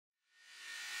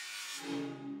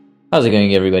How's it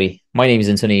going, everybody? My name is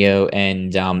Antonio,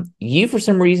 and you, for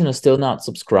some reason, are still not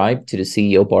subscribed to the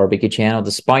CEO Barbecue channel,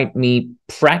 despite me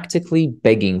practically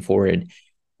begging for it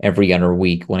every other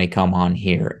week when I come on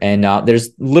here. And there's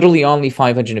literally only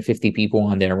 550 people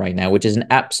on there right now, which is an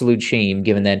absolute shame,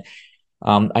 given that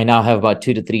I now have about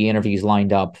 2 to 3 interviews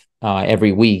lined up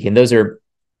every week, and those are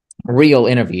real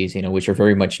interviews, which are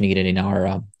very much needed in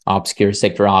our obscure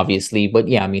sector, obviously. But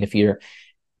yeah, I mean, if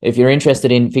you're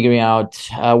interested in figuring out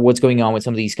what's going on with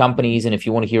some of these companies, and if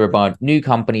you want to hear about new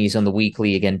companies on the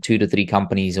weekly, again, 2 to 3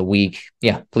 companies a week,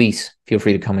 yeah, please feel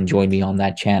free to come and join me on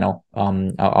that channel.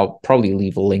 I'll probably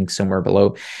leave a link somewhere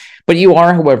below. But you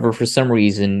are, however, for some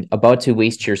reason, about to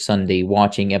waste your Sunday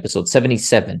watching episode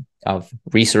 77 of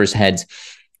Resource Heads,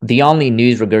 the only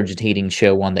news regurgitating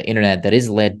show on the internet that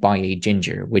is led by a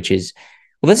ginger, which is,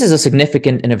 well, this is a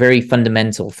significant and a very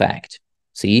fundamental fact.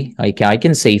 See, I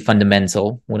can say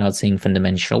fundamental without saying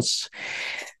fundamentals.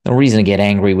 No reason to get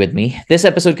angry with me. This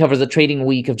episode covers the trading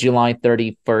week of July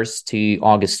 31st to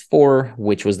August 4,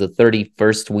 which was the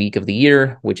 31st week of the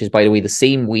year, which is, by the way, the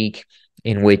same week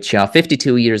in which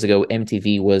 52 years ago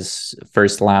MTV was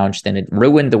first launched, and it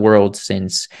ruined the world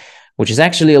since, which is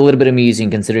actually a little bit amusing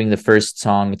considering the first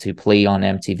song to play on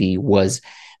MTV was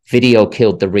Video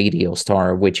Killed the Radio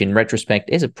Star, which in retrospect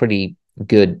is a pretty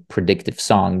good predictive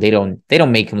song. They don't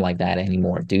make them like that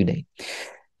anymore, do they?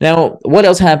 Now, what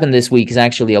else happened this week is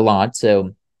actually a lot,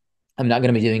 so I'm not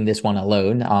going to be doing this one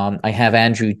alone. I have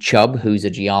Andrew Chubb, who's a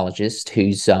geologist,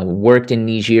 who's worked in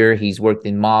Niger, he's worked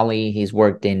in Mali, he's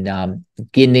worked in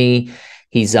Guinea,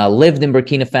 he's lived in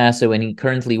Burkina Faso, and he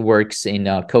currently works in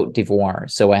Côte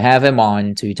d'Ivoire. So I have him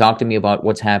on to talk to me about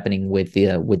what's happening with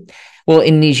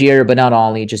in Niger, but not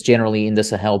only, just generally in the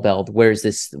Sahel belt. Where's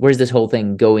this whole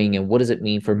thing going, and what does it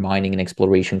mean for mining and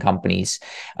exploration companies?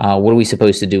 What are we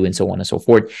supposed to do, and so on and so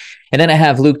forth. And then I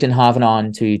have Luke Den Haven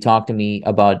on to talk to me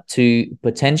about 2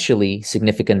 potentially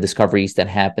significant discoveries that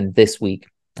happened this week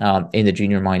in the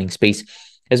junior mining space,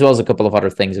 as well as a couple of other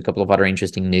things, a couple of other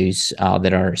interesting news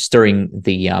that are stirring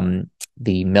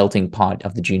the melting pot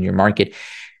of the junior market.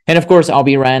 And of course, I'll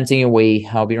be ranting away.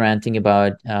 I'll be ranting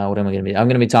about what am I going to be? I'm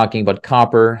going to be talking about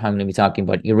copper. I'm going to be talking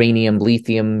about uranium,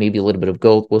 lithium, maybe a little bit of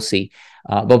gold. We'll see.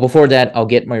 But before that, I'll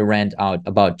get my rant out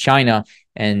about China,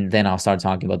 and then I'll start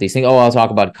talking about these things. Oh, I'll talk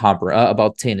about copper,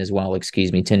 about tin as well.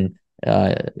 Excuse me, tin.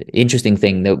 Interesting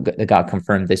thing that got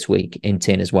confirmed this week in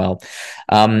tin as well.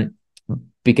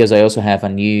 Because I also have a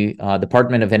new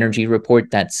Department of Energy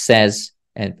report that says,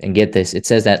 and get this, it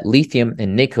says that lithium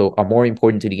and nickel are more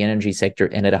important to the energy sector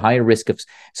and at a higher risk of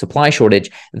supply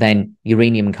shortage than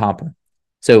uranium and copper.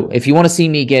 So if you want to see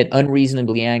me get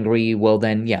unreasonably angry, well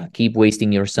then, yeah, keep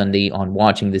wasting your Sunday on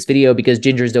watching this video, because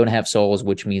gingers don't have souls,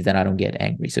 which means that I don't get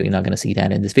angry. So you're not going to see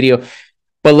that in this video.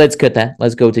 But let's cut that.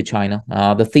 Let's go to China.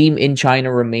 The theme in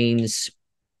China remains...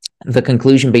 The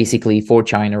conclusion basically for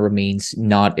China remains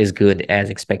not as good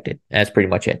as expected. That's pretty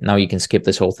much it. Now you can skip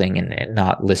this whole thing and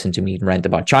not listen to me rant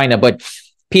about China. But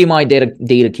PMI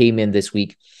data came in this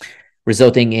week,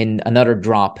 resulting in another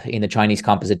drop in the Chinese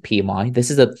composite PMI. This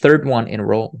is the 3rd one in a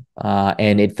row,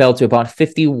 and it fell to about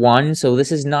 51. So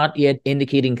this is not yet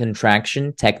indicating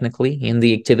contraction technically in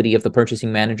the activity of the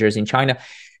purchasing managers in China.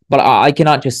 But I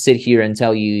cannot just sit here and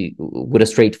tell you with a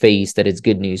straight face that it's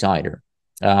good news either.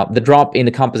 The drop in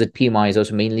the composite PMI is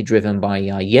also mainly driven by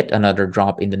yet another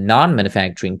drop in the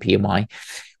non-manufacturing PMI,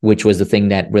 which was the thing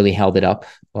that really held it up.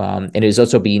 It has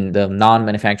also been, the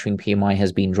non-manufacturing PMI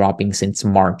has been dropping since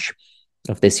March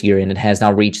of this year, and it has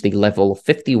now reached the level of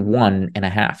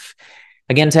 51.5.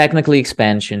 Again, technically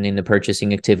expansion in the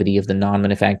purchasing activity of the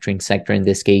non-manufacturing sector in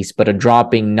this case, but a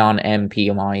dropping non-M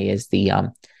PMI is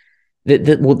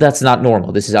well, that's not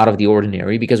normal. This is out of the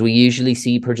ordinary, because we usually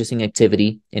see purchasing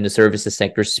activity in the services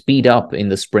sector speed up in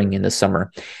the spring and the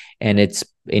summer. And it's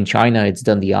in China, it's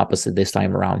done the opposite this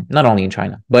time around. Not only in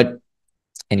China, but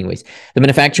anyways, the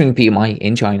manufacturing PMI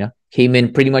in China came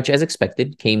in pretty much as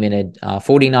expected, came in at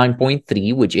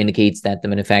 49.3, which indicates that the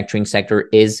manufacturing sector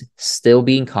is still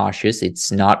being cautious.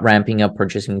 It's not ramping up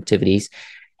purchasing activities.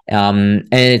 And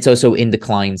it's also in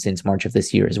decline since March of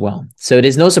this year as well. So it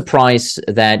is no surprise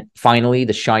that finally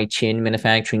the Shai-Chin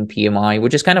manufacturing PMI,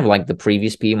 which is kind of like the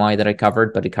previous PMI that I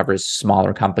covered, but it covers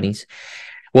smaller companies.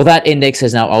 Well, that index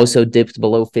has now also dipped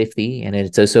below 50, and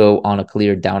it's also on a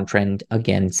clear downtrend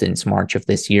again since March of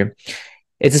this year.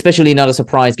 It's especially not a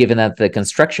surprise given that the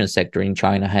construction sector in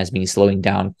China has been slowing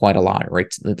down quite a lot,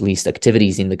 right? At least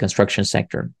activities in the construction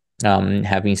sector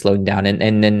have been slowing down.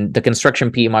 And then the construction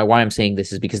PMI, why I'm saying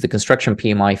this is because the construction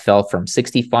PMI fell from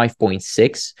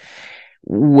 65.6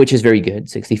 which is very good.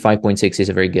 65.6 is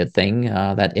a very good thing.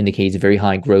 That indicates very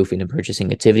high growth in the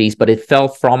purchasing activities, but it fell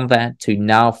from that to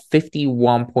now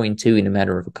 51.2 in a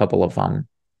matter of a couple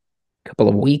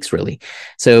of weeks, really.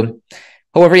 So,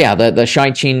 however, yeah, the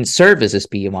Shine Services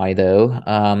PMI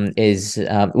though is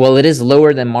well, it is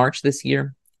lower than March this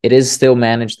year. It is still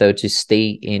managed, though, to stay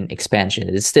in expansion.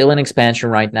 It is still in expansion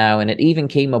right now, and it even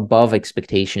came above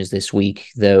expectations this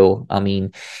week, though. I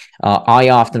mean, I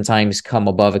oftentimes come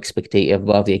above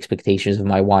the expectations of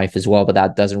my wife as well, but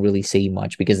that doesn't really say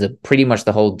much because pretty much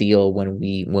the whole deal when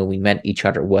we met each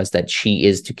other was that she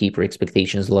is to keep her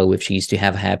expectations low if she's to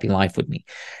have a happy life with me.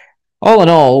 All in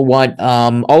all, what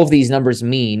all of these numbers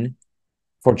mean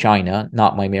for China,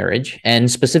 not my marriage,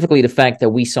 and specifically the fact that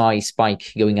we saw a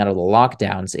spike going out of the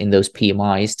lockdowns in those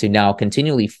PMIs to now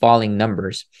continually falling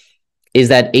numbers, is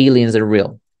that aliens are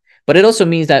real. But it also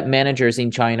means that managers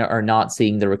in China are not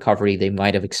seeing the recovery they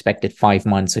might have expected 5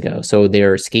 months ago. So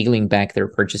they're scaling back their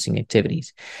purchasing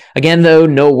activities. Again, though,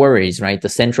 no worries, right? The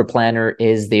central planner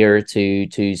is there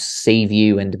to save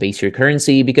you and debase your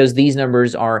currency because these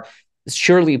numbers are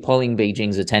surely pulling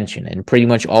Beijing's attention. And pretty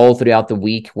much all throughout the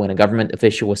week, when a government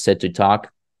official was said to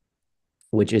talk,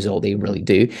 which is all they really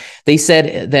do, they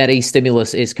said that a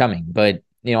stimulus is coming. But,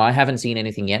 I haven't seen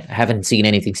anything yet. I haven't seen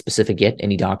anything specific yet,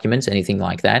 any documents, anything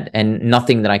like that, and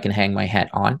nothing that I can hang my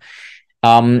hat on.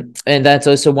 And that's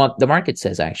also what the market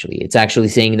says, actually. It's actually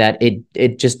saying that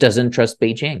it just doesn't trust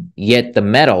Beijing, yet the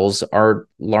metals are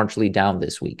largely down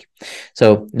this week.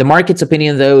 So the market's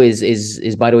opinion, though,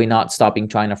 is by the way, not stopping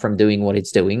China from doing what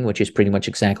it's doing, which is pretty much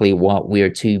exactly what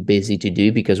we're too busy to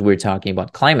do because we're talking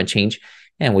about climate change,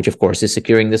 and which, of course, is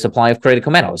securing the supply of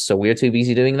critical metals. So we're too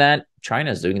busy doing that.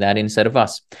 China's doing that instead of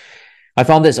us. I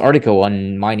found this article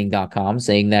on mining.com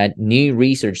saying that new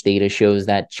research data shows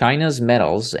that China's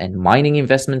metals and mining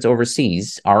investments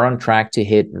overseas are on track to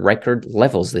hit record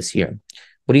levels this year.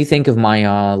 What do you think of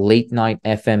my late night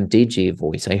FM DJ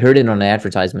voice? I heard it on an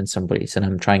advertisement somebody said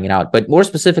I'm trying it out. But more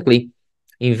specifically,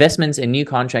 investments in new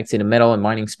contracts in the metal and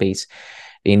mining space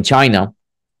in China,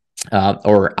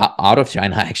 or out of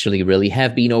China, actually, really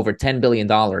have been over $10 billion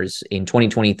in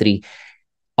 2023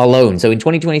 alone. So in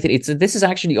 2023, this is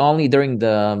actually only during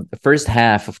the first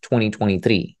half of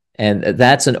 2023. And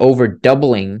that's an over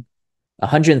doubling,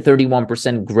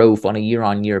 131% growth on a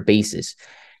year-on-year basis.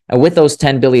 And with those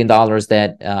 $10 billion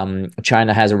that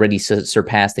China has already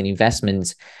surpassed in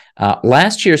investments,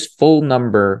 last year's full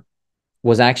number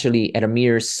was actually at a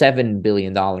mere $7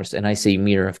 billion. And I say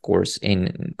mere, of course,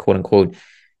 in quote unquote.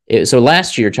 So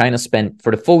last year, China spent,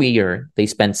 for the full year, they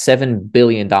spent $7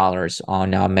 billion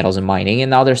on metals and mining, and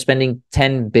now they're spending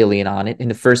 $10 billion on it in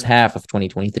the first half of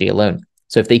 2023 alone.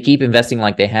 So if they keep investing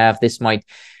like they have, this might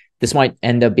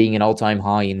end up being an all-time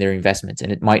high in their investments, and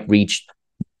it might reach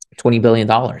 $20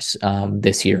 billion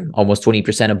this year, almost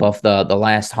 20% above the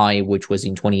last high, which was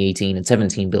in 2018 at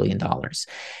 $17 billion.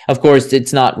 Of course,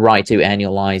 it's not right to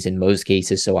annualize in most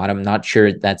cases, so I'm not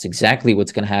sure that's exactly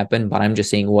what's going to happen, but I'm just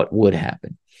saying what would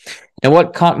happen. And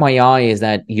what caught my eye is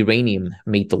that uranium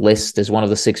made the list as one of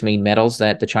the 6 main metals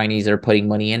that the Chinese are putting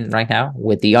money in right now,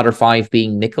 with the other 5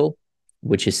 being nickel,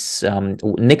 which is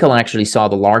nickel actually saw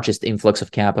the largest influx of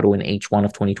capital in H1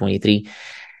 of 2023.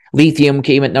 Lithium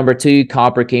came at number 2,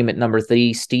 copper came at number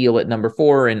 3, steel at number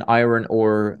 4, and iron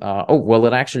ore,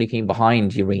 it actually came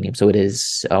behind uranium. So it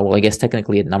is, I guess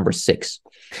technically at number 6.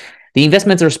 The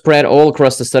investments are spread all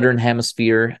across the southern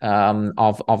hemisphere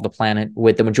of the planet,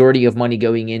 with the majority of money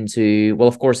going into, well,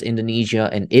 of course, Indonesia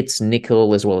and its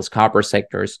nickel as well as copper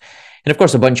sectors. And of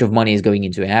course, a bunch of money is going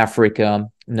into Africa,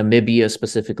 Namibia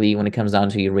specifically when it comes down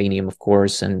to uranium, of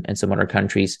course, and some other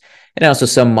countries. And also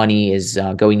some money is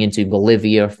going into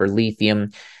Bolivia for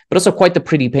lithium. But also quite the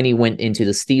pretty penny went into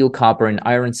the steel, copper, and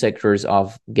iron sectors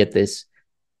of, get this,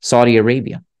 Saudi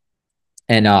Arabia.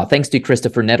 And thanks to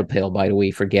Christopher Nettlepale, by the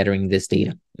way, for gathering this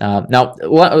data. Now,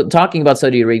 talking about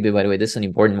Saudi Arabia, by the way, this is an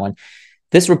important one.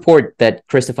 This report that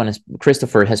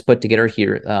Christopher has put together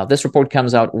here, this report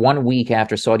comes out 1 week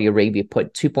after Saudi Arabia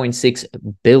put $2.6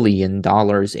 billion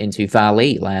into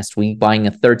Vale last week, buying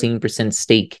a 13%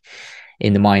 stake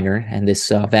in the miner. And this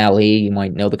Vale, you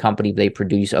might know the company, they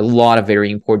produce a lot of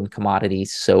very important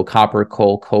commodities. So copper,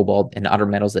 coal, cobalt, and other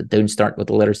metals that don't start with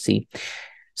the letter C.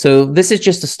 So this is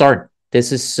just a start.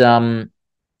 This is,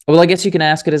 well, I guess you can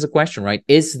ask it as a question, right?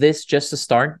 Is this just a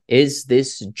start? Is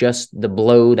this just the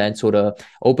blow that sort of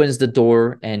opens the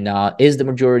door, and is the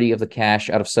majority of the cash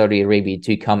out of Saudi Arabia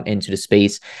to come into the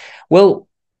space? Well,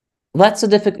 that's a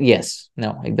difficult, yes,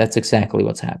 no, that's exactly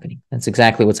what's happening. That's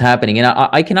exactly what's happening. And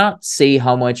I cannot say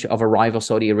how much of a rival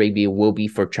Saudi Arabia will be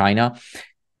for China,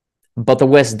 but the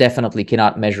West definitely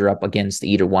cannot measure up against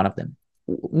either one of them.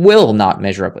 will not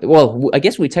measure up. Well, I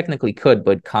guess we technically could,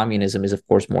 but communism is, of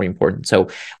course, more important. So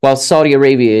while Saudi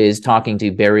Arabia is talking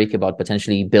to BARIC about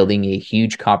potentially building a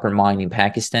huge copper mine in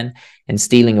Pakistan and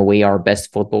stealing away our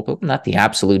best football, not the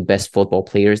absolute best football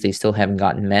players, they still haven't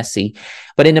gotten Messi.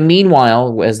 But in the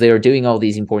meanwhile, as they are doing all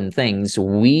these important things,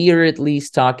 we are at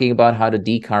least talking about how to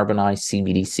decarbonize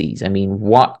CBDCs. I mean,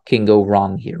 what can go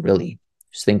wrong here, really?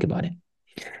 Just think about it.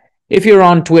 If you're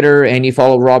on Twitter and you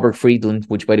follow Robert Friedland,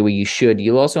 which, by the way, you should,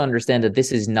 you'll also understand that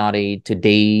this is not a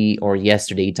today or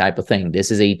yesterday type of thing. This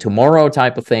is a tomorrow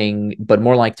type of thing, but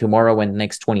more like tomorrow and the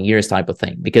next 20 years type of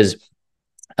thing. Because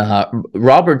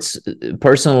Robert's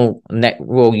personal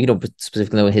well, you don't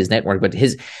specifically know his network, but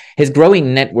his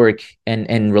growing network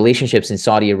and relationships in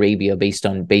Saudi Arabia based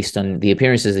on the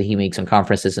appearances that he makes on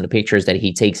conferences and the pictures that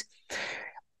he takes.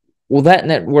 Well, that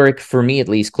network, for me at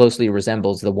least, closely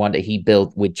resembles the one that he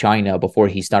built with China before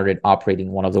he started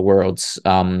operating one of the world's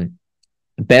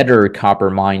better copper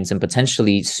mines and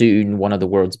potentially soon one of the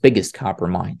world's biggest copper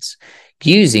mines,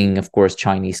 using, of course,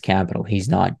 Chinese capital. He's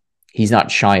not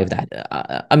shy of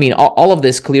that. I mean, all of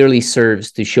this clearly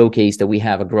serves to showcase that we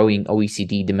have a growing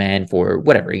OECD demand for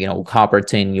whatever, copper,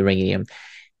 tin, uranium,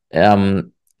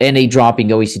 and a dropping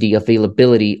OECD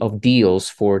availability of deals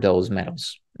for those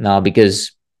metals. Now,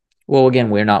 because, well, again,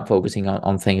 we're not focusing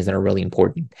on things that are really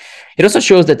important. It also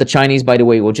shows that the Chinese, by the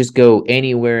way, will just go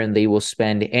anywhere and they will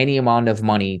spend any amount of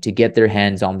money to get their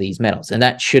hands on these metals. And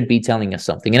that should be telling us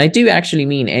something. And I do actually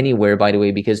mean anywhere, by the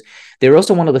way, because they're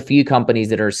also one of the few companies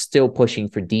that are still pushing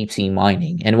for deep sea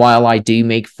mining. And while I do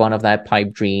make fun of that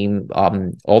pipe dream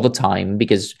all the time,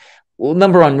 because, well,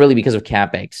 number one, really because of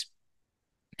CapEx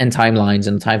and timelines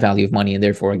and time value of money, and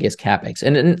therefore, I guess, CapEx.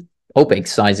 And OPEX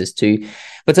sizes too.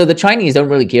 But so the Chinese don't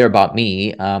really care about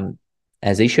me,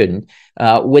 as they shouldn't.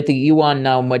 With the yuan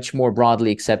now much more broadly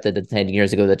accepted than 10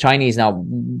 years ago, the Chinese now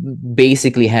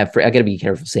basically have free, I got to be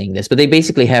careful saying this, but they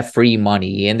basically have free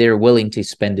money and they're willing to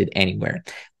spend it anywhere.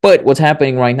 But what's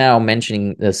happening right now,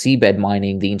 mentioning the seabed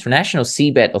mining, the International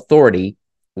Seabed Authority,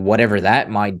 whatever that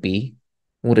might be,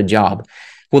 what a job.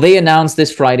 Well, they announced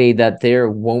this Friday that there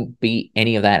won't be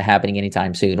any of that happening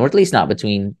anytime soon, or at least not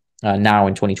between now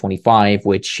in 2025,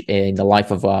 which in the life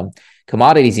of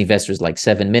commodities investors like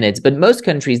 7 minutes. But most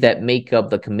countries that make up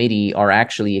the committee are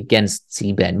actually against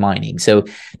seabed mining. So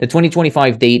the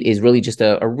 2025 date is really just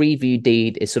a review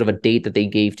date. It's sort of a date that they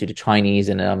gave to the Chinese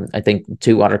and I think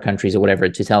 2 other countries or whatever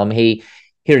to tell them, hey,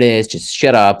 here it is, just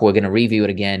shut up. We're going to review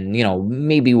it again.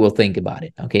 Maybe we'll think about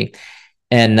it. Okay.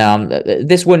 And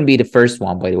this wouldn't be the first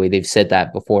one, by the way. They've said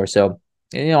that before. So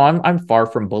I'm far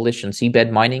from bullish on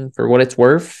seabed mining for what it's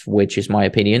worth, which is my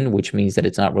opinion, which means that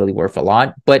it's not really worth a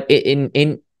lot. But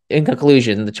in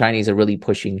conclusion, the Chinese are really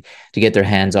pushing to get their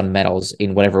hands on metals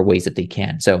in whatever ways that they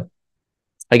can. So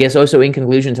I guess also in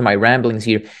conclusion to my ramblings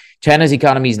here, China's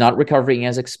economy is not recovering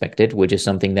as expected, which is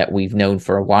something that we've known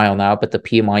for a while now, but the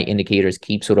PMI indicators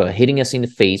keep sort of hitting us in the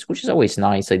face, which is always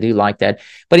nice. I do like that.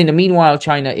 But in the meanwhile,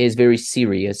 China is very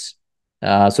serious.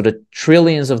 So the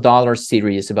trillions of dollars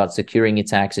serious about securing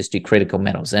its access to critical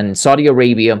metals. And Saudi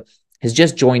Arabia has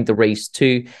just joined the race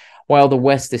too, while the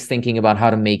West is thinking about how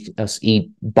to make us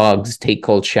eat bugs, take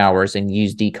cold showers, and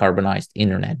use decarbonized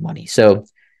internet money. So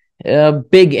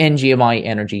big NGMI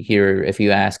energy here, if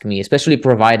you ask me, especially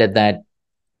provided that,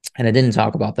 and I didn't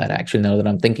talk about that actually now that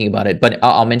I'm thinking about it, but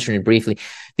I'll mention it briefly.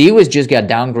 The US just got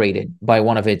downgraded by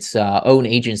one of its own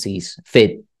agencies,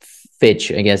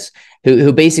 Fitch, I guess,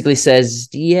 who basically says,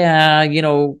 yeah,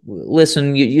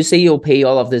 listen, you say you'll pay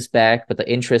all of this back, but the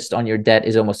interest on your debt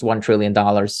is almost $1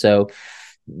 trillion. So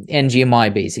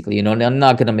NGMI basically, I'm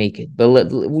not going to make it, but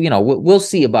we'll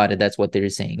see about it. That's what they're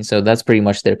saying. So that's pretty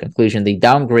much their conclusion. They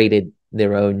downgraded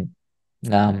their own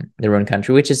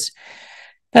country,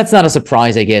 that's not a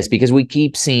surprise, I guess, because we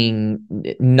keep seeing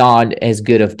not as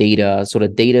good of data, sort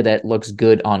of data that looks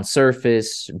good on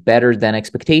surface, better than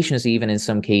expectations, even in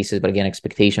some cases. But again,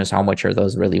 expectations, how much are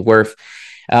those really worth?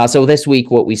 So this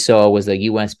week, what we saw was the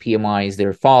US PMIs,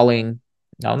 they're falling.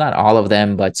 No, not all of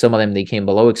them, but some of them, they came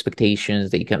below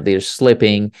expectations. They're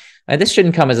slipping. And this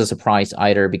shouldn't come as a surprise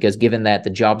either, because given that the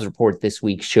jobs report this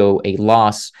week show a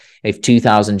loss of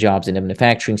 2,000 jobs in the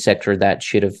manufacturing sector, that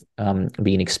should have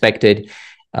been expected.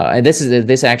 And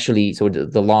this actually, so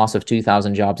the loss of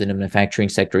 2,000 jobs in the manufacturing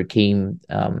sector came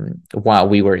while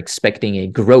we were expecting a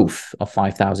growth of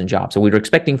 5,000 jobs. So we were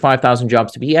expecting 5,000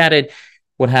 jobs to be added.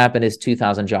 What happened is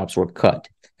 2,000 jobs were cut.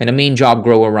 And the main job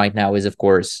grower right now is, of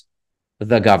course,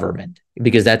 the government,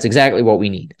 because that's exactly what we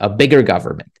need, a bigger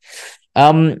government,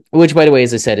 which, by the way,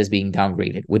 as I said, is being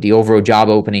downgraded with the overall job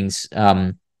openings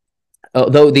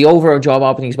Though the overall job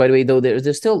openings, by the way, though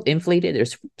they're still inflated,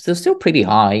 they're still pretty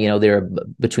high. You know, they're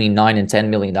between 9 and 10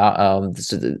 million.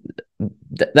 That's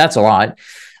a lot.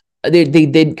 They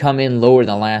did come in lower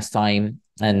than last time,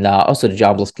 and also the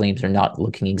jobless claims are not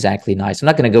looking exactly nice. I'm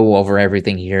not going to go over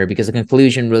everything here because the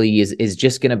conclusion really is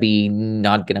just going to be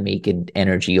not going to make it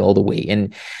energy all the way.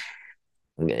 And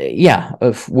yeah,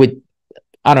 with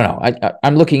I don't know.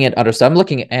 I'm looking at other stuff. I'm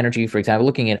looking at energy, for example,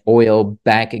 looking at oil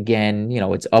back again. You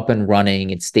know, it's up and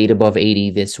running. It stayed above 80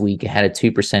 this week. It had a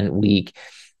 2% week.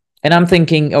 And I'm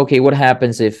thinking, okay, what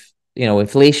happens if, you know,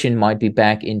 inflation might be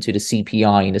back into the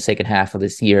CPI in the second half of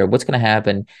this year? What's going to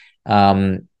happen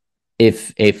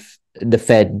if the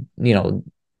Fed, you know,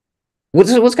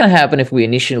 what's going to happen if we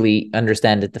initially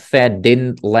understand that the Fed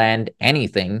didn't land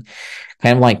anything,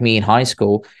 kind of like me in high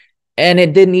school, and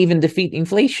it didn't even defeat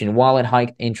inflation while it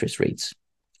hiked interest rates?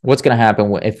 What's going to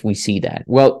happen if we see that?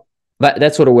 Well,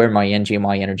 that's sort of where my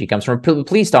NGMI energy comes from.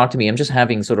 Please talk to me. I'm just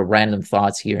having sort of random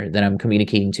thoughts here that I'm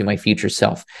communicating to my future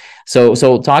self. So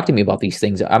talk to me about these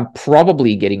things. I'm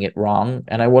probably getting it wrong,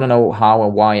 and I want to know how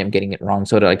and why I'm getting it wrong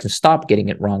so that I can stop getting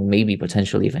it wrong, maybe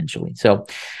potentially eventually. So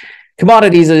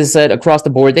commodities, as I said, across the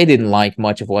board, they didn't like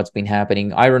much of what's been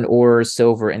happening. Iron ore,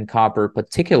 silver, and copper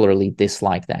particularly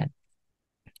dislike that,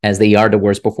 as they are the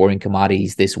worst performing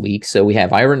commodities this week. So we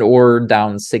have iron ore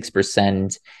down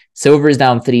 6%, silver is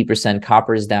down 3%,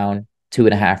 copper is down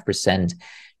 2.5%.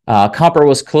 Copper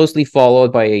was closely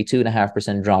followed by a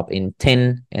 2.5% drop in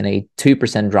tin and a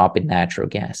 2% drop in natural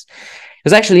gas. It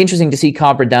was actually interesting to see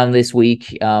copper down this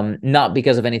week, not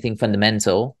because of anything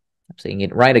fundamental. I'm saying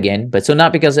it right again, but so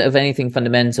not because of anything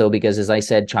fundamental, because as I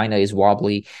said, China is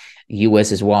wobbly,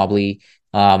 US is wobbly.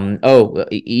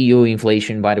 EU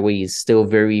inflation, by the way, is still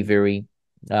very, very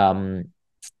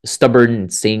stubborn,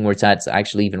 seeing where it's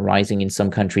actually even rising in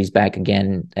some countries back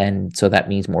again, and so that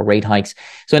means more rate hikes.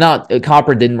 So not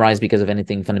copper didn't rise because of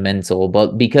anything fundamental,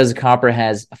 but because copper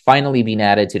has finally been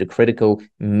added to the critical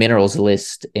minerals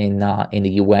list in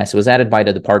the US. It was added by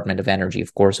the Department of Energy,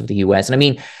 of course, of the US. And I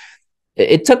mean,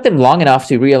 it took them long enough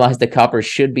to realize that copper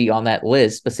should be on that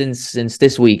list, but since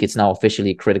this week, it's now officially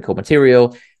a critical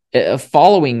material.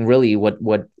 Following really what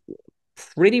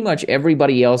pretty much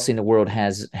everybody else in the world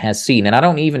has seen. And I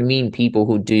don't even mean people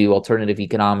who do alternative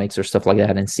economics or stuff like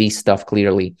that and see stuff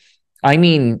clearly. I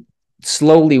mean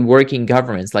slowly working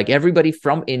governments, like everybody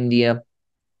from India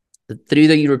through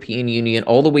the European Union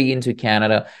all the way into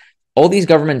Canada. All these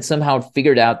governments somehow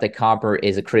figured out that copper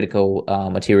is a critical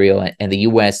material, and the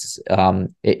U.S.,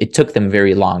 it took them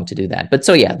very long to do that. But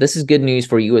so, yeah, this is good news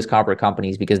for U.S. copper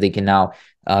companies because they can now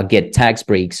get tax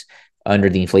breaks under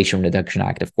the Inflation Reduction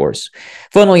Act, of course.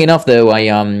 Funnily enough, though,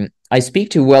 I speak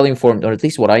to well-informed, or at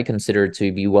least what I consider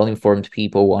to be well-informed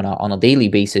people on a daily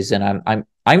basis, and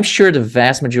I'm sure the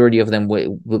vast majority of them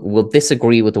will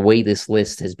disagree with the way this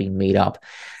list has been made up.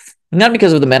 Not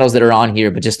because of the metals that are on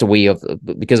here, but just the way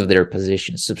because of their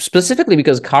positions. So specifically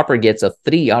because copper gets a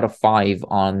 3 out of 5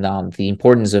 on the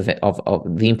importance of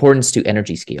the importance to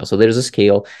energy scale. So there's a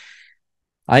scale.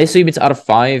 I assume it's out of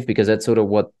 5 because that's sort of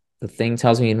what the thing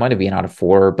tells me. It might have been out of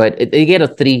 4, but they get a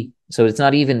 3. So it's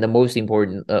not even the most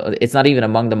important. It's not even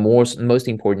among the most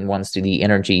important ones to the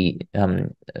energy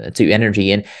to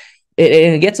energy. And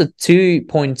it gets a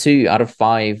 2.2 out of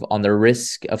 5 on the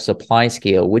risk of supply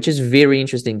scale, which is very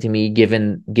interesting to me,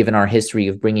 given our history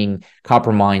of bringing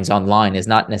copper mines online is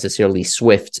not necessarily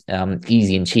swift,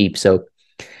 easy, and cheap. So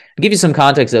I'll give you some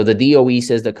context, though. The DOE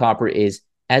says that copper is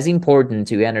as important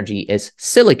to energy as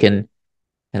silicon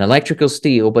and electrical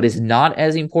steel, but is not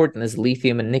as important as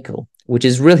lithium and nickel, which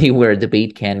is really where a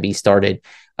debate can be started.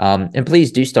 And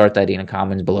please do start that in the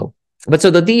comments below. But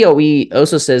so the DOE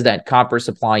also says that copper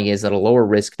supply is at a lower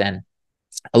risk than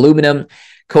aluminum,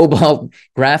 cobalt,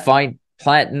 graphite,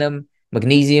 platinum,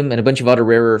 magnesium, and a bunch of other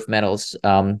rare earth metals,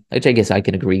 which I guess I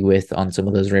can agree with on some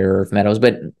of those rare earth metals.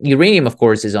 But uranium, of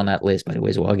course, is on that list, by the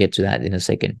way, so I'll get to that in a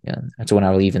second. That's when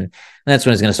I'll even, that's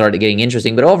when it's going to start getting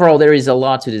interesting. But overall, there is a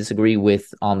lot to disagree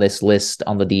with on this list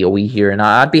on the DOE here, and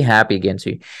I'd be happy again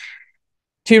to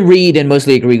read and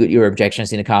mostly agree with your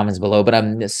objections in the comments below,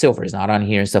 but silver is not on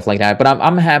here and stuff like that. But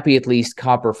I'm happy at least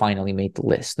copper finally made the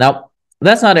list. Now,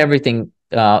 that's not everything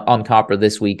on copper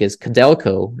this week. Is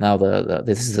Codelco now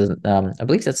this is I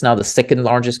believe that's now the second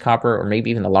largest copper, or maybe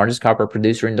even the largest copper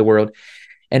producer in the world,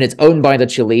 and it's owned by the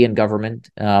Chilean government.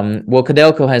 Well,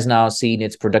 Codelco has now seen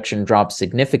its production drop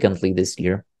significantly this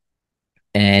year,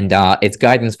 and its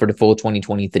guidance for the full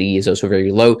 2023 is also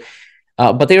very low.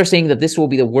 But they are saying that this will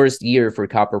be the worst year for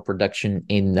copper production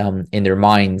in their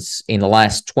mines in the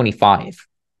last 25.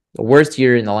 The worst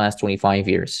year in the last 25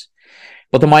 years.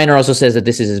 But the miner also says that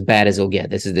this is as bad as it'll get.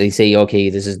 They say, okay,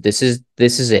 this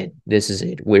is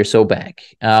it. We're so back.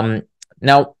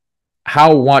 Now,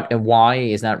 how, what, and why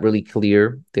is not really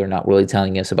clear. They're not really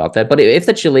telling us about that. But if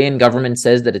the Chilean government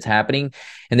says that it's happening,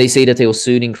 and they say that they will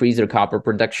soon increase their copper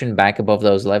production back above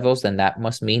those levels, then that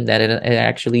must mean that it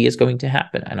actually is going to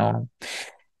happen. I don't know.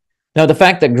 Now, the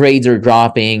fact that grades are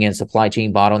dropping and supply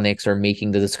chain bottlenecks are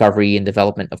making the discovery and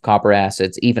development of copper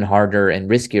assets even harder and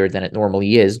riskier than it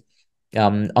normally is,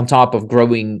 on top of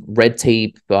growing red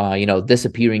tape,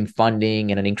 disappearing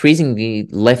funding, and an increasingly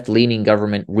left-leaning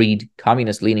government,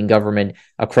 communist-leaning government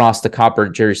across the copper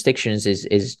jurisdictions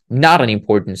is not an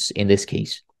importance in this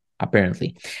case,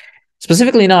 apparently.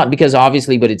 Specifically not because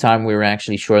obviously by the time we're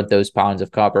actually short those pounds of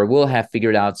copper, we'll have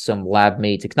figured out some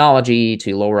lab-made technology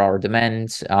to lower our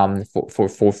demand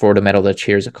for the metal that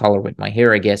shares a color with my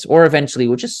hair, I guess, or eventually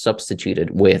we'll just substitute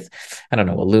it with, I don't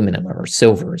know, aluminum or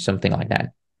silver or something like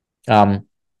that.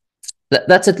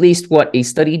 That's at least what a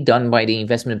study done by the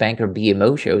investment banker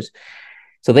BMO shows.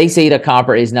 So they say that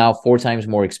copper is now 4 times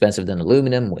more expensive than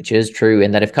aluminum, which is true,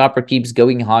 and that if copper keeps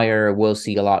going higher, we'll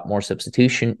see a lot more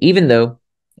substitution, even though,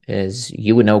 as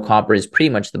you would know, copper is pretty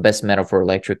much the best metal for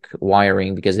electric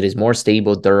wiring because it is more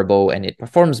stable, durable, and it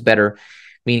performs better,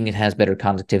 meaning it has better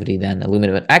conductivity than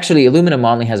aluminum. Actually, aluminum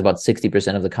only has about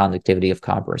 60% of the conductivity of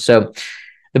copper. So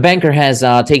the banker has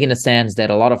taken a stance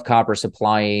that a lot of copper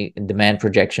supply and demand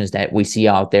projections that we see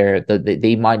out there,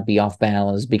 they might be off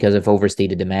balance because of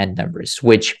overstated demand numbers,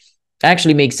 which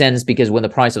actually makes sense because when the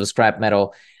price of scrap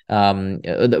metal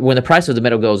when the price of the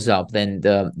metal goes up, then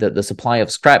the supply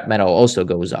of scrap metal also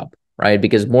goes up, right?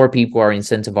 Because more people are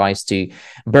incentivized to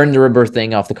burn the rubber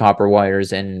thing off the copper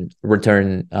wires and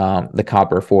return the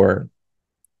copper for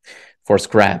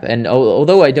scrap. And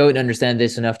although I don't understand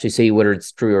this enough to say whether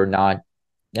it's true or not,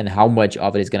 and how much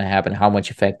of it is going to happen, how much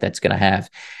effect that's going to have,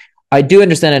 I do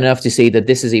understand enough to say that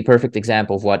this is a perfect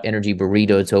example of what Energy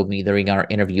Burrito told me during our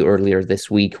interview earlier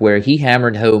this week, where he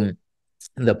hammered home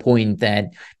the point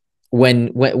that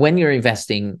when you're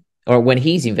investing, or when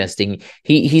he's investing,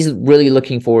 he's really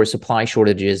looking for supply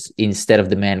shortages instead of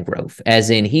demand growth, as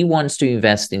in he wants to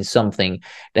invest in something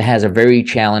that has a very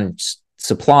challenged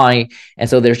supply, and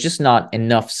so there's just not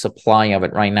enough supply of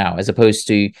it right now, as opposed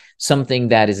to something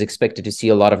that is expected to see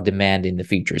a lot of demand in the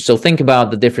future. So think about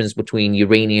the difference between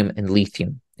uranium and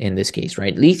lithium in this case,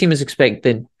 right? Lithium is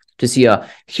expected to see a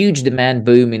huge demand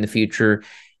boom in the future,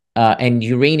 and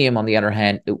uranium, on the other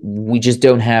hand, we just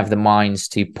don't have the mines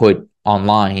to put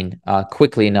online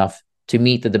quickly enough to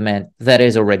meet the demand that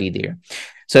is already there.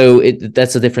 So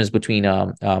that's the difference between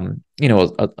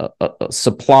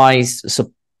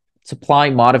supply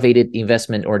motivated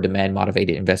investment or demand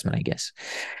motivated investment, I guess.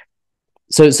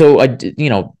 So I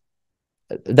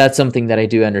that's something that I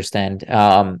do understand.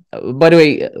 By the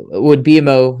way, with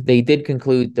BMO, they did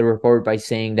conclude the report by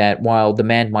saying that while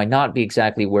demand might not be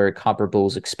exactly where copper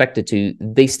bulls expected to,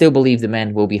 they still believe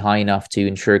demand will be high enough to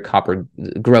ensure copper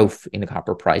growth in the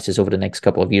copper prices over the next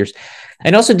couple of years.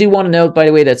 And also do want to note, by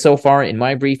the way, that so far in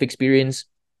my brief experience,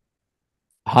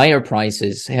 higher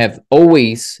prices have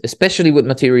always, especially with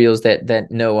materials that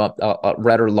know a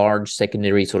rather large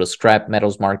secondary sort of scrap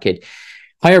metals market,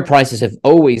 higher prices have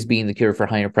always been the cure for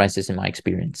higher prices in my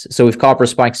experience. So if copper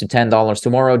spikes to $10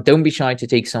 tomorrow, don't be shy to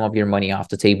take some of your money off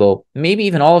the table, maybe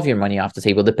even all of your money off the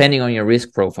table, depending on your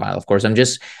risk profile. Of course, I'm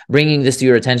just bringing this to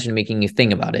your attention, making you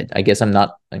think about it. I guess I'm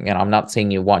not saying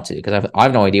you want to, because I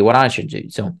have no idea what I should do.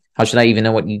 So how should I even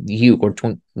know what you or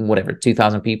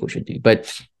 2,000 people should do?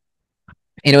 But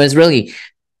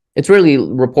it's really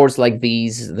reports like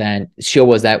these that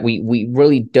show us that we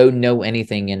really don't know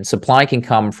anything, and supply can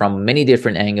come from many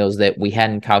different angles that we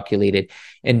hadn't calculated,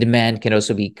 and demand can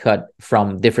also be cut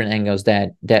from different angles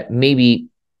that maybe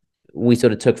we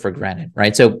sort of took for granted,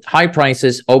 right? So high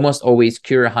prices almost always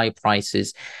cure high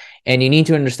prices, and you need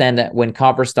to understand that when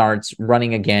copper starts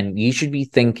running again, you should be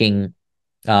thinking,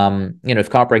 if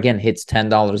copper again hits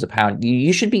 $10 a pound,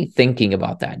 you should be thinking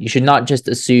about that. You should not just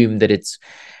assume that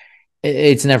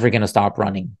it's never going to stop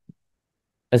running.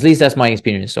 At least that's my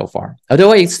experience so far.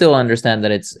 Although I still understand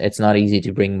that it's not easy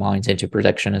to bring mines into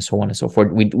production and so on and so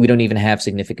forth. We don't even have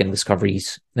significant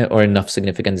discoveries or enough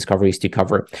significant discoveries to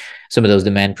cover some of those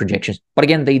demand projections. But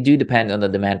again, they do depend on the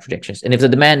demand projections. And if the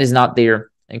demand is not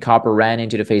there and copper ran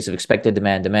into the face of expected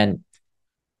demand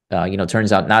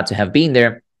turns out not to have been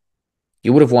there,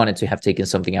 you would have wanted to have taken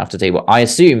something off the table, I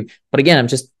assume. But again, I'm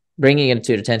just bringing it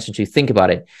to your attention to think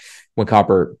about it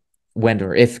when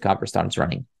or if copper starts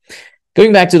running.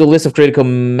 Going back to the list of critical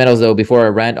metals, though, before I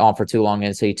rant on for too long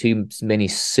and say too many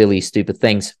silly, stupid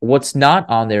things, what's not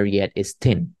on there yet is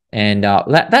tin. And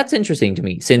that's interesting to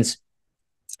me, since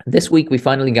This week, we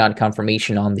finally got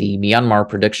confirmation on the Myanmar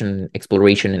production,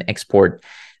 exploration, and export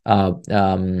uh,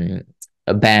 um,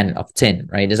 a ban of tin,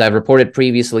 right? As I've reported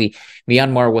previously,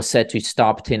 Myanmar was set to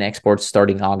stop tin exports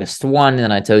starting August 1,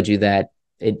 and I told you that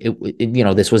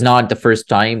this was not the first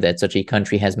time that such a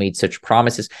country has made such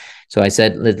promises. So I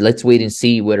said, let's wait and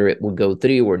see whether it would go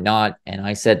through or not. And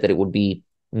I said that it would be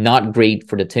not great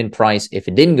for the tin price if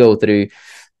it didn't go through,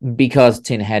 because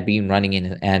tin had been running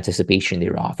in anticipation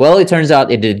thereof. Well, it turns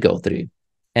out it did go through,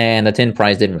 and the tin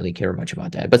price didn't really care much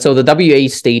about that. But so the WA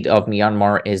state of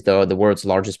Myanmar is the world's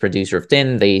largest producer of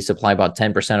tin. They supply about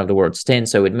 10% of the world's tin,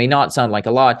 so it may not sound like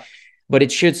a lot, but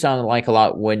it should sound like a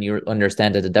lot when you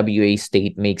understand that the WA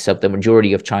state makes up the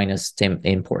majority of China's tin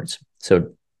imports.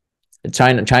 So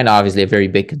China obviously a very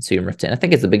big consumer of tin. I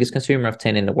think it's the biggest consumer of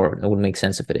tin in the world. It would make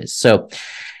sense if it is. So,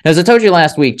 as I told you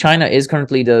last week, China is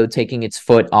currently, though, taking its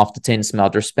foot off the tin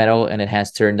smelters pedal, and it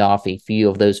has turned off a few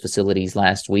of those facilities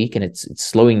last week, and it's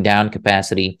slowing down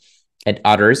capacity at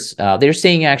others. They're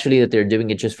saying actually that they're doing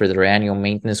it just for their annual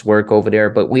maintenance work over there,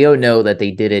 but we all know that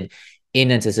they did it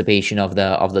in anticipation of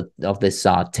this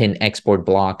tin export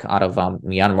block out of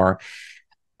Myanmar.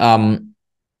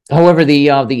 However,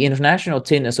 the International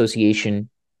Tin Association,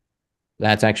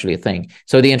 that's actually a thing.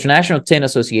 So the International Tin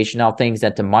Association now thinks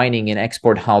that the mining and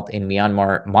export halt in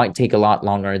Myanmar might take a lot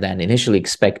longer than initially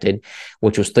expected,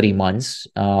 which was 3 months.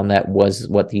 That was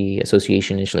what the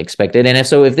association initially expected. And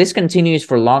if this continues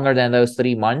for longer than those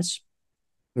 3 months,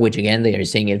 which again, they are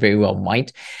saying it very well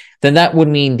might, then that would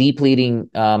mean depleting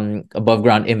above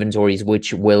ground inventories,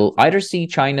 which will either see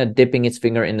China dipping its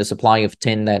finger in the supply of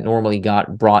tin that normally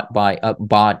got bought by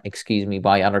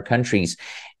other countries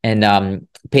and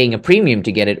paying a premium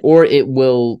to get it, or it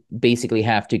will basically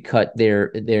have to cut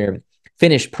their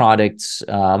finished products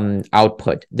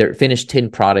output, their finished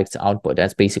tin products output.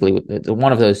 That's basically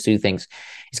one of those two things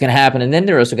is going to happen. And then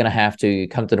they're also going to have to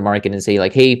come to the market and say,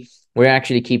 like, hey, we're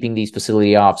actually keeping these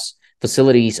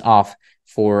facilities off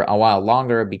for a while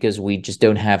longer because we just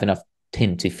don't have enough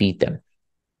tin to feed them.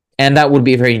 And that would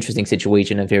be a very interesting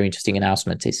situation, a very interesting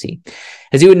announcement to see.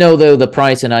 As you would know, though, the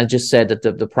price, and I just said that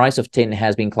the price of tin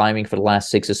has been climbing for the last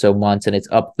 6 or so months, and it's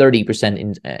up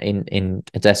 30% in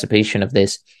anticipation of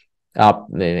this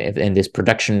in this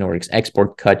production or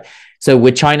export cut. So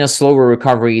with China's slower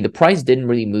recovery, the price didn't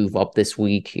really move up this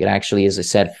week. It actually, as I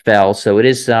said, fell. So it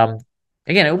is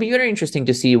again, it will be very interesting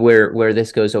to see where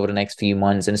this goes over the next few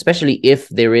months, and especially if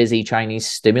there is a Chinese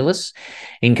stimulus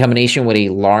in combination with a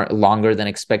longer than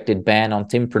expected ban on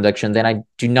tin production, then I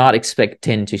do not expect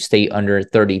tin to stay under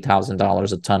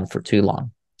 $30,000 a ton for too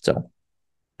long. So,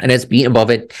 and it's been above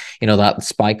it, that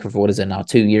spike of, what is it now,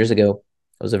 2 years ago.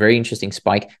 It was a very interesting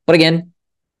spike. But again,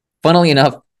 funnily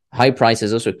enough, high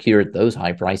prices also cured those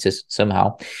high prices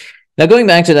somehow. Now, going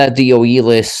back to that DOE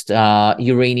list,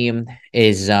 uranium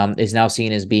is now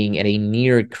seen as being at a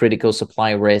near critical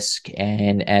supply risk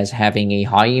and as having a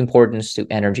high importance to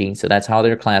energy. So that's how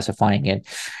they're classifying it.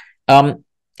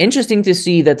 Interesting to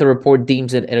see that the report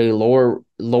deems it at a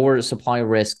lower supply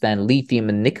risk than lithium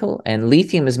and nickel, and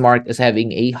lithium is marked as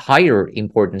having a higher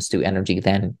importance to energy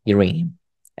than uranium.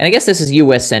 And I guess this is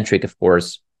US centric, of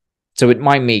course. So it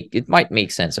might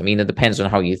make sense. I mean, it depends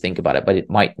on how you think about it, but it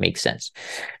might make sense.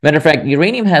 Matter of fact,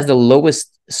 uranium has the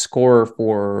lowest score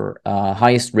for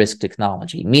highest risk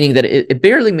technology, meaning that it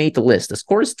barely made the list. The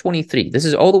score is 23. This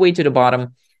is all the way to the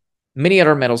bottom. Many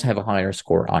other metals have a higher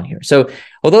score on here. So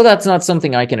although that's not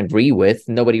something I can agree with,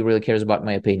 nobody really cares about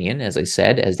my opinion, as I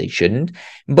said, as they shouldn't.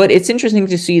 But it's interesting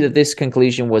to see that this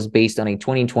conclusion was based on a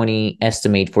 2020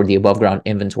 estimate for the above ground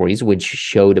inventories, which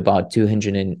showed about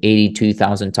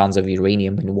 282,000 tons of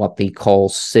uranium in what they call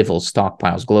civil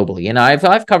stockpiles globally. And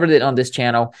I've covered it on this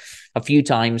channel a few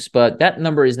times, but that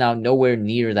number is now nowhere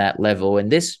near that level.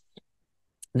 And this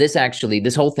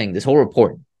whole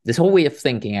report, this whole way of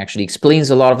thinking actually explains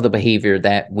a lot of the behavior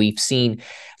that we've seen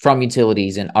from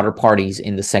utilities and other parties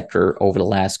in the sector over the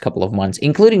last couple of months,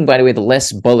 including, by the way, the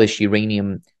less bullish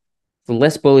uranium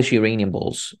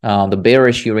bulls, the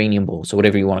bearish uranium bulls, or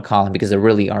whatever you want to call them, because there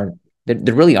really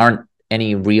aren't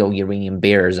any real uranium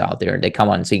bears out there. They come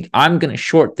on and say, I'm going to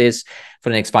short this for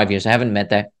the next 5 years. I haven't met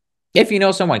that. If you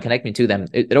know someone, connect me to them.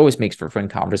 It always makes for a fun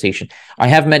conversation. I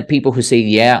have met people who say,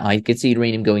 yeah, I could see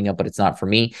uranium going up, but it's not for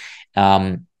me.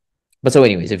 But so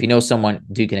anyways, if you know someone,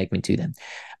 do connect me to them.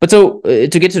 But so to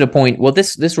get to the point, what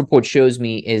this report shows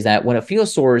me is that when a fuel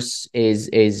source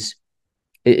it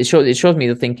shows me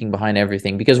the thinking behind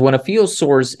everything, because when a fuel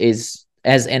source is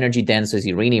as energy dense as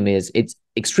uranium is, it's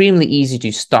extremely easy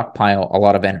to stockpile a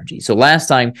lot of energy. So last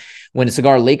time when the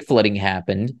Cigar Lake flooding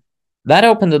happened, That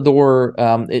opened the door.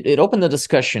 It opened the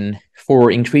discussion for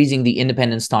increasing the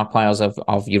independent stockpiles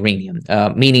of uranium,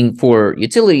 meaning for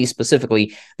utilities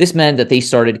specifically. This meant that they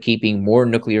started keeping more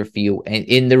nuclear fuel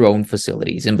in their own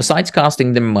facilities. And besides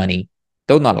costing them money,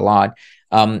 though not a lot,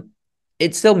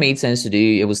 it still made sense to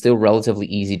do. It was still relatively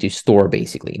easy to store,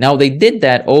 basically. Now, they did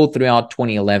that all throughout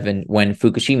 2011 when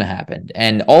Fukushima happened.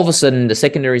 And all of a sudden, the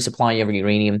secondary supply of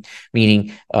uranium,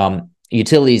 meaning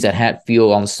utilities that had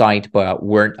fuel on site but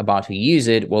weren't about to use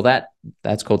it, well,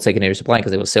 that's called secondary supply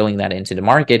because they were selling that into the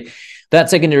market. That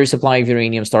secondary supply of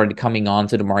uranium started coming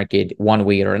onto the market one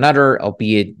way or another,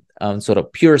 albeit sort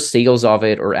of pure sales of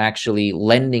it or actually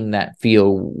lending that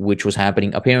fuel, which was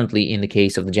happening apparently in the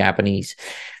case of the Japanese.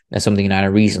 That's something that I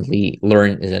recently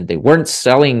learned, is that they weren't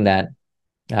selling that,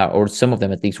 or some of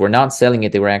them at least were not selling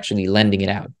it. They were actually lending it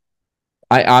out.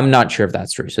 I'm not sure if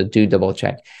that's true, so do double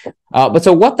check. But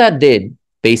so what that did,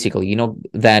 basically,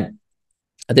 that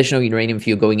additional uranium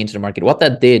fuel going into the market, what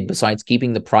that did, besides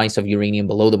keeping the price of uranium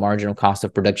below the marginal cost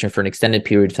of production for an extended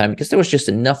period of time, because there was just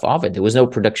enough of it, there was no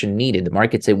production needed. The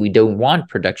market said we don't want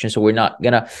production, so we're not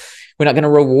gonna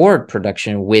reward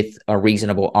production with a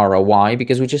reasonable ROI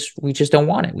because we just don't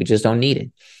want it, we just don't need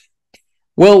it.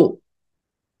 Well,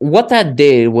 what that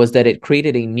did was that it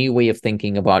created a new way of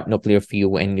thinking about nuclear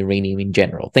fuel and uranium in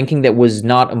general, thinking that was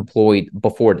not employed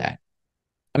before that.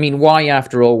 I mean, why,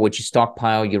 after all, would you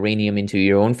stockpile uranium into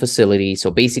your own facility? So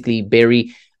basically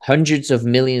bury hundreds of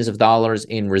millions of dollars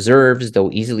in reserves, though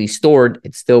easily stored,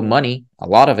 it's still money, a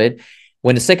lot of it,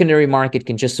 when the secondary market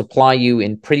can just supply you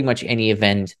in pretty much any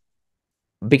event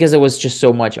because there was just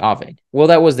so much of it. Well,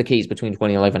 that was the case between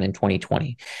 2011 and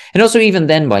 2020. And also, even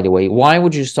then, by the way, why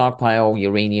would you stockpile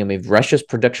uranium if Russia's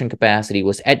production capacity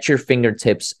was at your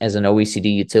fingertips as an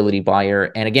OECD utility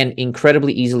buyer, and again,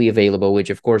 incredibly easily available,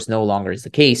 which of course no longer is the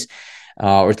case,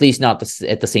 or at least not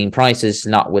at the same prices,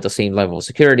 not with the same level of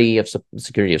security of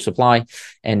supply,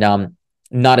 and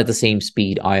not at the same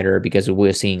speed either, because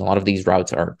we're seeing a lot of these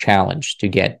routes are challenged to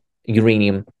get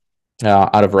uranium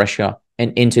out of Russia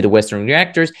and into the Western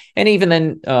reactors. And even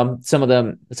then, some of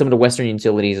the Western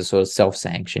utilities are sort of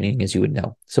self-sanctioning, as you would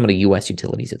know, some of the US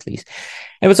utilities at least.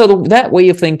 And so that way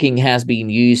of thinking has been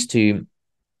used to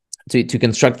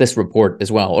construct this report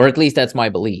as well, or at least that's my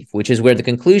belief, which is where the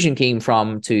conclusion came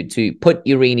from, to put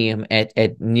uranium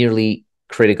at nearly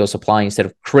critical supply instead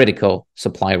of critical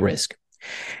supply risk.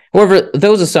 However,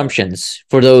 those assumptions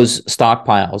for those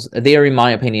stockpiles, they are, in my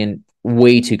opinion,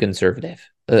 way too conservative.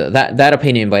 That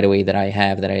opinion, by the way, that I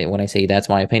have, when I say that's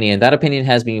my opinion, that opinion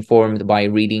has been formed by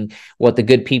reading what the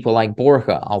good people like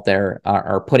Borja out there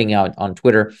are putting out on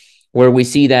Twitter, where we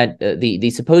see that the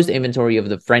supposed inventory of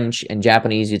the French and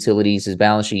Japanese utilities'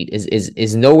 balance sheet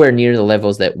is nowhere near the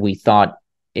levels that we thought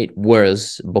it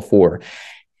was before.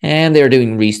 And they're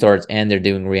doing restarts and they're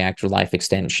doing reactor life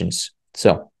extensions.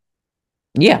 So,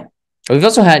 yeah. We've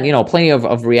also had, plenty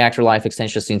of reactor life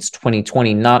extensions since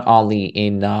 2020, not only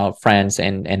in France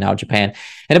and now Japan,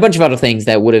 and a bunch of other things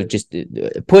that would have just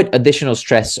put additional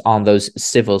stress on those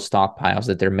civil stockpiles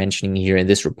that they're mentioning here in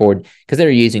this report, because they're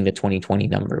using the 2020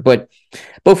 number. But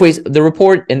both ways, the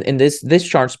report in this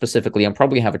chart specifically, I'll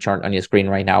probably have a chart on your screen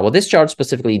right now. Well, this chart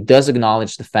specifically does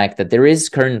acknowledge the fact that there is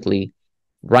currently,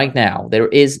 right now, there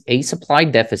is a supply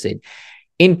deficit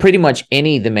in pretty much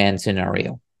any demand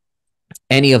scenario.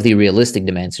 Any of the realistic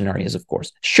demand scenarios, of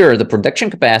course. Sure, the production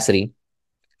capacity,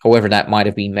 however that might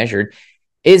have been measured,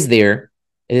 is there.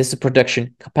 It is the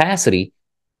production capacity,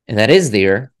 and that is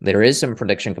there. There is some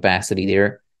production capacity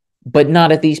there, but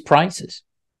not at these prices.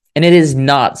 And it is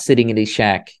not sitting in a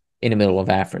shack in the middle of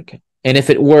Africa. And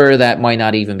if it were, that might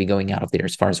not even be going out of there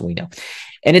as far as we know.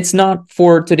 And it's not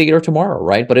for today or tomorrow,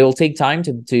 right? But it will take time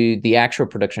to the actual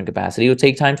production capacity. It will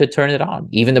take time to turn it on.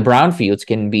 Even the brownfields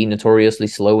can be notoriously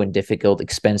slow and difficult,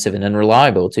 expensive and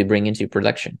unreliable to bring into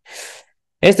production.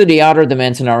 As to the outer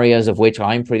demand scenarios, of which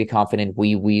I'm pretty confident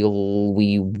we will,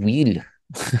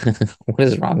 what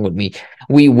is wrong with me?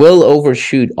 We will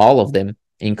overshoot all of them,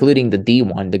 including the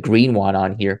D1, the green one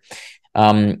on here.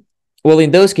 Well,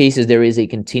 in those cases, there is a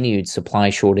continued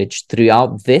supply shortage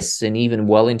throughout this and even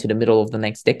well into the middle of the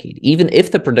next decade, even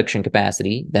if the production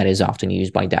capacity that is often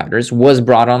used by doubters was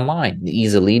brought online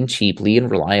easily and cheaply and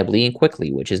reliably and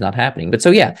quickly, which is not happening. But so,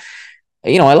 yeah,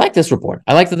 I like this report.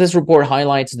 I like that this report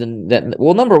highlights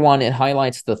well, number one, it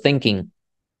highlights the thinking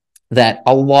that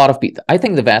a lot of people, I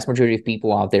think the vast majority of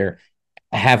people out there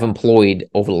have employed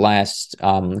over the last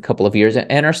couple of years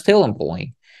and are still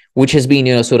employing, which has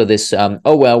been, sort of this,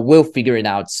 oh, well, we'll figure it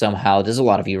out somehow. There's a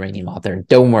lot of uranium out there.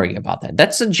 Don't worry about that.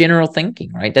 That's the general thinking,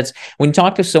 right? That's when you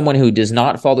talk to someone who does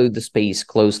not follow the space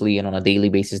closely and on a daily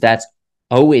basis, that's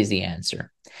always the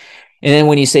answer. And then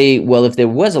when you say, well, if there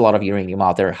was a lot of uranium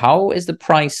out there, how is the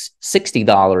price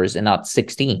 $60 and not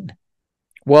 16?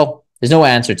 Well, there's no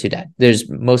answer to that. There's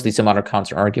mostly some other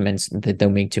counter arguments that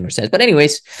don't make too much sense. But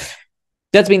anyways,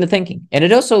 that's been the thinking. And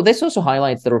this also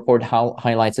highlights, the report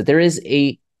highlights that there is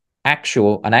an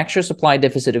actual supply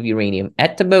deficit of uranium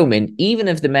at the moment, even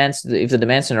if the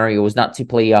demand scenario was not to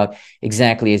play out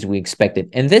exactly as we expected.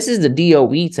 And this is the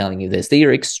DOE telling you this. They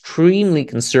are extremely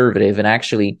conservative, and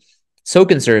actually so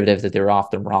conservative that they're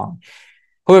often wrong.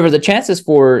 However, the chances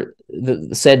for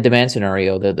the said demand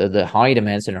scenario, the high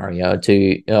demand scenario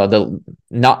the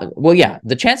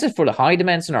chances for the high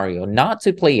demand scenario not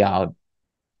to play out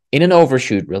in an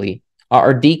overshoot really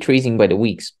are decreasing by the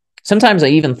weeks. Sometimes I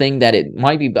even think that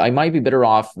I might be better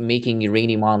off making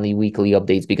uranium only weekly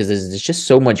updates, because there's just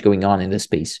so much going on in this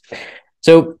space.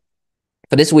 So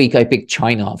for this week, I picked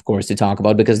China, of course, to talk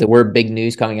about, because there were big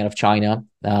news coming out of China,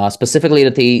 specifically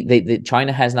that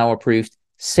China has now approved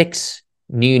 6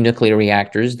 new nuclear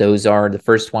reactors. Those are the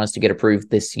first ones to get approved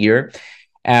this year,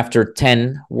 after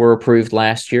 10 were approved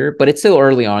last year. But it's still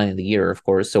early on in the year, of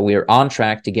course. So we're on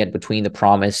track to get between the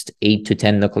promised 8 to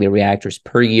 10 nuclear reactors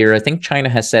per year. I think China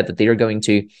has said that they are going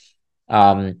to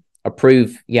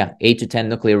approve 8 to 10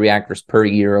 nuclear reactors per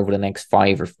year over the next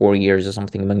 5 or 4 years or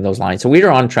something along those lines. So we're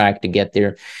on track to get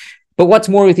there. But what's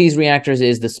more with these reactors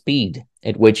is the speed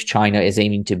at which China is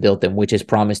aiming to build them, which is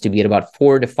promised to be at about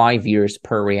 4 to 5 years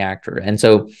per reactor. And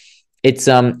so it's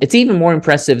even more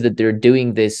impressive that they're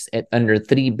doing this at under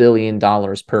 $3 billion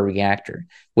per reactor,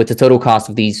 with the total cost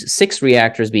of these 6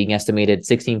 reactors being estimated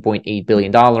 $16.8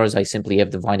 billion. I simply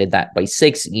have divided that by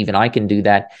 6. Even I can do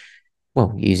that,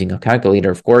 well, using a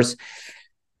calculator, of course.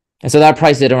 And so that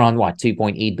price is around, what,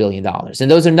 $2.8 billion.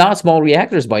 And those are not small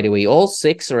reactors, by the way. All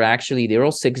 6 are actually, they're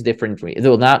all 6 different,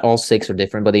 though not all 6 are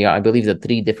different, but they are, I believe, the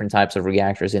 3 different types of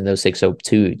reactors in those 6, so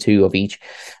two of each.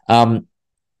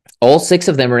 All 6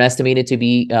 of them are estimated to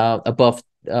be above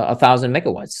 1,000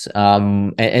 megawatts.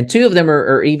 And 2 of them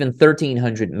are even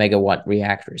 1,300 megawatt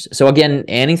reactors. So again,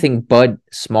 anything but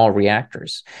small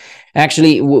reactors.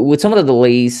 Actually, with some of the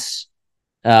delays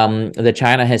that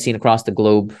China has seen across the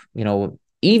globe,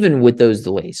 even with those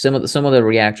delays, some of the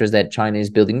reactors that China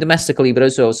is building domestically, but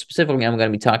also specifically, I'm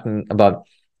going to be talking about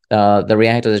the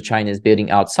reactors that China is building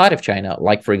outside of China,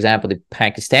 like, for example, the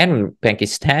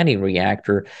Pakistani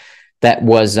reactor that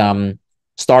was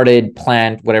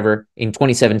planned, whatever, in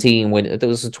 2017. When it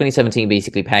was 2017,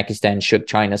 basically, Pakistan shook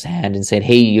China's hand and said,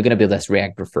 hey, you're going to build this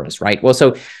reactor for us, right? Well,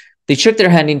 so they shook their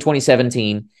hand in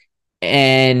 2017,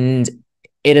 and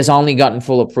it has only gotten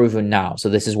full approval now. So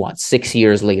this is what, 6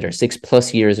 years later,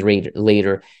 6+ years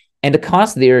later. And the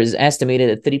cost there is estimated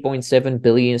at $3.7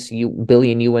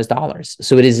 billion US dollars.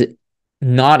 So it is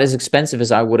not as expensive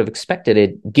as I would have expected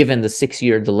it, given the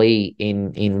 6-year delay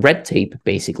in red tape,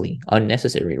 basically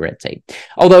unnecessary red tape.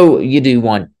 Although you do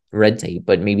want red tape,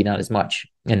 but maybe not as much,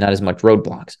 and not as much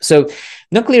roadblocks. So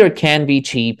nuclear can be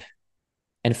cheap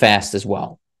and fast as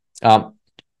well.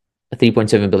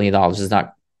 $3.7 billion does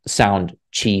not sound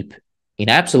cheap in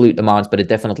absolute amounts, but it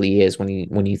definitely is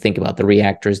when you think about the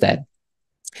reactors that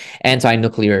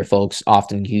anti-nuclear folks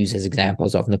often use as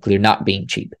examples of nuclear not being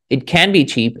cheap. It can be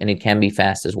cheap and it can be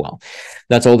fast as well.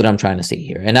 That's all that I'm trying to say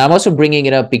here. And I'm also bringing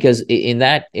it up because in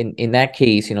that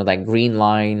case, that green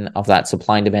line of that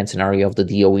supply and demand scenario of the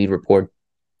DOE report,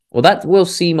 well, that will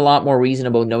seem a lot more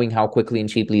reasonable, knowing how quickly and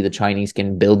cheaply the Chinese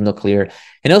can build nuclear,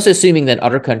 and also assuming that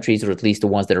other countries, or at least the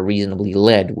ones that are reasonably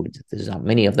led, there's not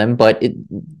many of them, but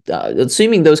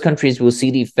assuming those countries will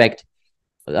see the effect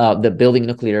that building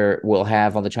nuclear will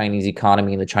have on the Chinese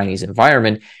economy and the Chinese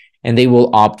environment, and they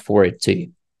will opt for it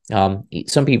too.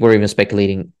 Some people are even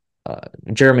speculating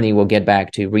Germany will get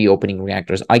back to reopening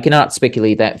reactors. I cannot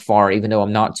speculate that far, even though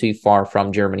I'm not too far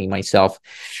from Germany myself.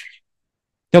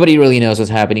 Nobody really knows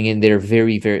what's happening, and they're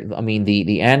very, very,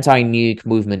 the anti-nuke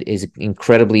movement is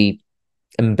incredibly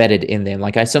embedded in them.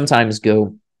 Like, I sometimes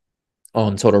go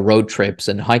on sort of road trips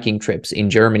and hiking trips in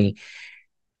Germany.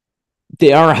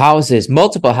 There are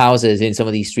multiple houses in some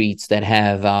of these streets that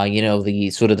have, the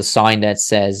sort of the sign that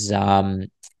says,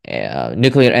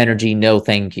 nuclear energy, no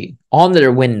thank you, on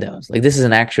their windows. Like, this is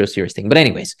an actual serious thing. But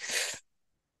anyways,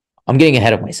 I'm getting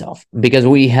ahead of myself, because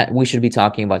we should be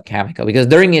talking about Cameco, because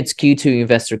during its Q2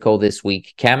 investor call this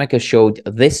week, Cameco showed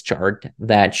this chart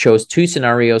that shows 2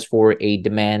 scenarios for a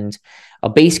demand, a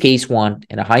base case one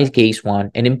and a high case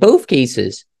one. And in both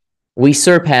cases, we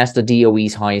surpassed the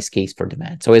DOE's highest case for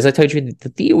demand. So as I told you, the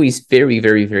DOE is very,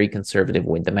 very, very conservative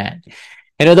with demand.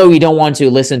 And although we don't want to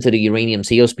listen to the uranium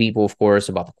sales people, of course,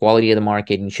 about the quality of the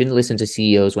market, and you shouldn't listen to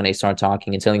CEOs when they start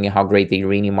talking and telling you how great the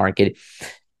uranium market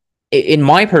in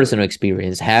my personal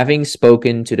experience, having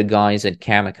spoken to the guys at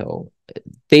Cameco,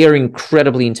 they are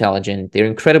incredibly intelligent. They're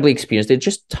incredibly experienced. They're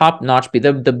just top notch,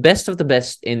 the best of the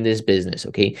best in this business.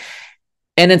 Okay.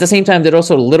 And at the same time, they're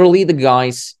also literally the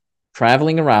guys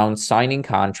traveling around signing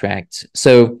contracts.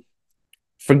 So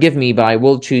forgive me, but I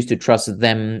will choose to trust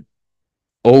them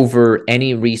over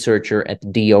any researcher at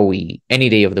the DOE any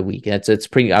day of the week. That's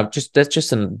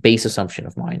just a base assumption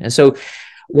of mine. And so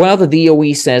while the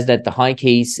DOE says that the high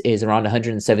case is around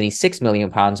 176 million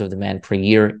pounds of demand per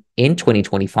year in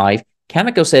 2025,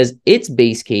 Cameco says its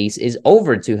base case is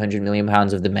over 200 million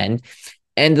pounds of demand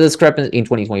and the discrepancy in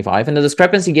 2025, and the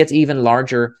discrepancy gets even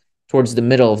larger towards the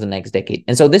middle of the next decade.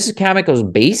 And so this is Cameco's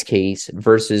base case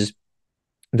versus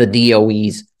the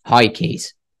DOE's high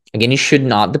case. Again, it should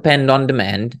not depend on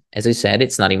demand. As I said,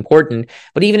 it's not important,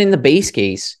 but even in the base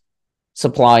case,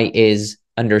 supply is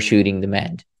undershooting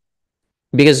demand.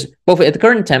 Because both at the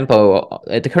current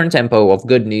tempo of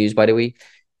good news, by the way,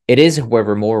 it is,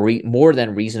 however, more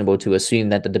than reasonable to assume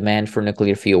that the demand for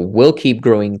nuclear fuel will keep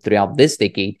growing throughout this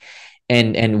decade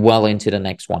and well into the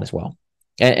next one as well.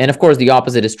 And of course, the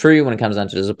opposite is true when it comes down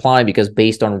to the supply, because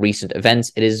based on recent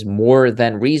events, it is more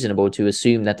than reasonable to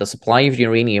assume that the supply of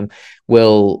uranium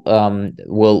will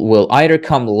either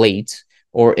come late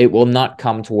or it will not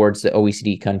come towards the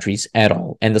OECD countries at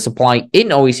all. And the supply in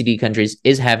OECD countries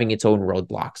is having its own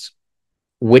roadblocks,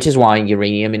 which is why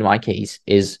uranium, in my case,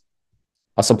 is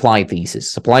a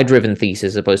supply-driven thesis,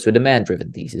 as opposed to a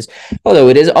demand-driven thesis. Although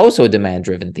it is also a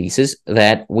demand-driven thesis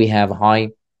that we have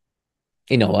high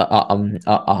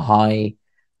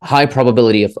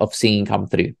probability of seeing come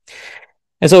through.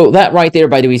 And so that right there,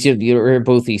 by the way, is your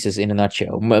both theses in a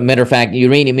nutshell. Matter of fact,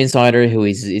 Uranium Insider, who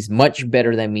is much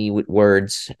better than me with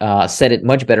words, said it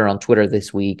much better on Twitter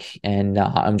this week. And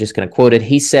I'm just going to quote it.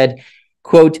 He said,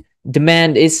 quote,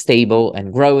 "Demand is stable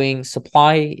and growing.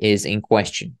 Supply is in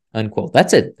question." Unquote.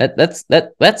 That's it.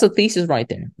 That's a thesis right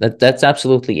there. That's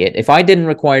absolutely it. If I didn't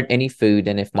require any food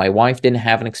and if my wife didn't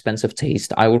have an expensive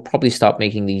taste, I would probably stop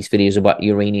making these videos about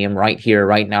uranium right here,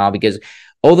 right now, because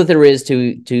all that there is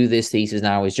to this thesis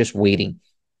now is just waiting.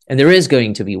 And there is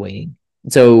going to be waiting.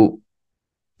 So,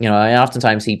 I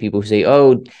oftentimes see people who say,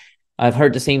 "Oh, I've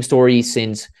heard the same story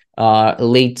since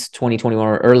late 2021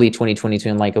 or early 2022.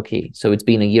 I'm like, okay, so it's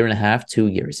been a year and a half, 2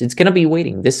 years. It's going to be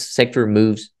waiting. This sector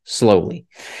moves slowly.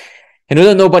 And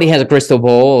although nobody has a crystal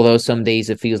ball, although some days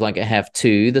it feels like I have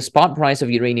two, the spot price of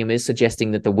uranium is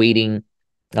suggesting that the waiting,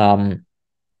 although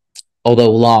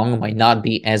long, might not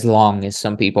be as long as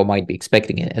some people might be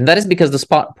expecting it. And that is because the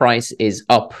spot price is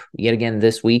up yet again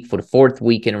this week for the fourth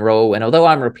week in a row. And although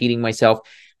I'm repeating myself,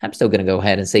 I'm still going to go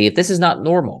ahead and say it. This is not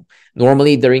normal.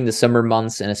 Normally during the summer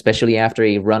months, and especially after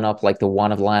a run up like the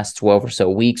one of the last 12 or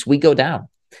so weeks, we go down.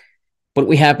 But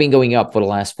we have been going up for the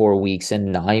last 4 weeks,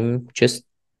 and I'm just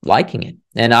liking it.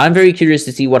 And I'm very curious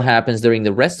to see what happens during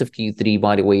the rest of Q3,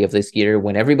 by the way, of this year,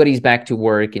 when everybody's back to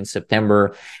work in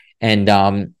September.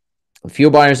 And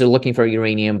fuel buyers are looking for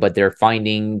uranium, but they're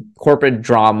finding corporate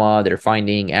drama, they're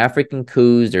finding African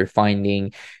coups, they're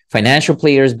finding financial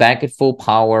players back at full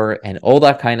power, and all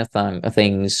that kind of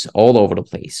things all over the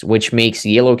place, which makes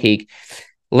yellow cake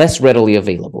less readily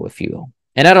available, if you will.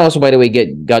 And that also, by the way,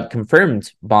 got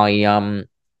confirmed by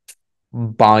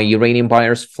uranium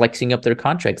buyers flexing up their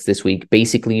contracts this week,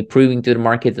 basically proving to the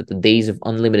market that the days of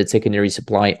unlimited secondary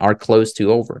supply are close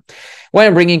to over. Why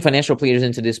I'm bringing financial players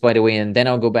into this, by the way, and then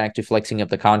I'll go back to flexing up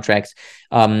the contracts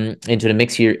into the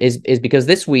mix here, is because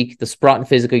this week, the Sprott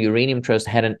Physical Uranium Trust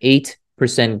had an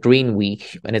 8% green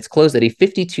week, and it's closed at a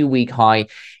 52-week high.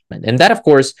 And that, of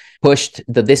course, pushed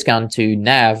the discount to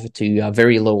NAV to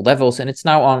very low levels, and it's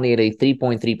now only at a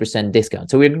 3.3% discount.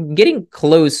 So we're getting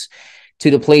close to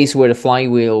the place where the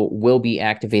flywheel will be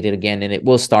activated again, and it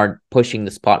will start pushing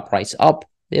the spot price up,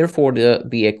 therefore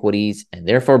the equities, and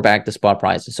therefore back the spot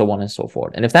price, and so on and so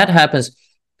forth. And if that happens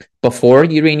before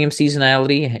uranium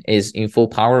seasonality is in full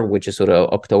power, which is sort of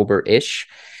October-ish,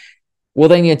 well,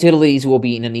 then utilities will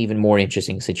be in an even more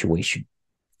interesting situation.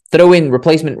 Throw in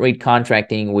replacement rate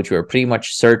contracting, which we're pretty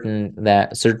much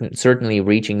certainly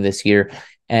reaching this year,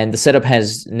 and the setup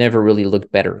has never really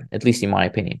looked better, at least in my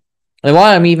opinion. And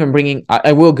why I'm even bringing,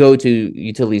 I will go to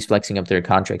utilities flexing up their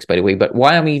contracts, by the way, but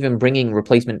why I'm even bringing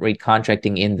replacement rate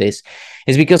contracting in this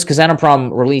is because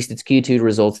Kazatomprom released its Q2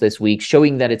 results this week,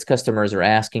 showing that its customers are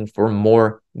asking for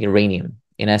more uranium.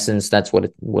 In essence, that's what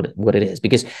it is,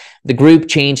 because the group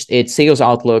changed its sales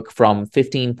outlook from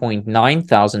 15.9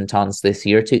 thousand tons this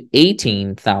year to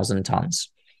 18,000 tons.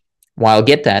 While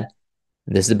get that,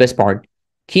 this is the best part,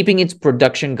 keeping its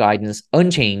production guidance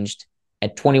unchanged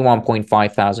at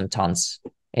 21.5 thousand tons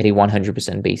at a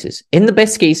 100% basis. In the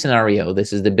best case scenario,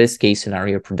 this is the best case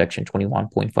scenario production,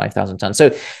 21.5 thousand tons.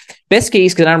 So best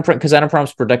case,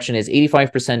 Kazatomprom's production is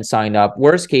 85% signed up.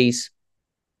 Worst case,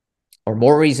 or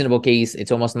more reasonable case,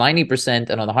 it's almost 90%.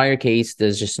 And on the higher case,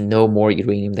 there's just no more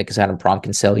uranium that Kazatomprom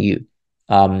can sell you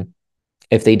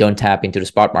if they don't tap into the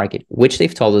spot market, which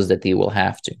they've told us that they will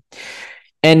have to.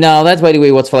 And that's, by the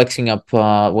way, what's flexing up,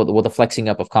 what the flexing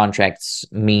up of contracts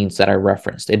means that I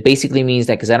referenced. It basically means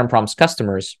that Kazatomprom's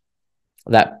customers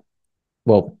that,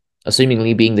 well,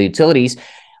 assumingly being the utilities,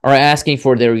 are asking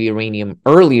for their uranium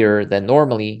earlier than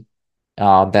normally,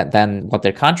 than what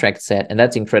their contract said. And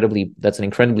that's an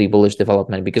incredibly bullish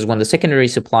development, because when the secondary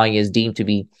supply is deemed to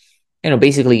be,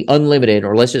 basically unlimited,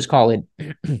 or let's just call it,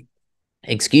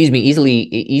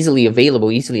 easily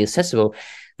available, easily accessible,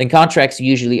 then contracts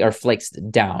usually are flexed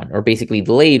down or basically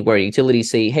delayed, where utilities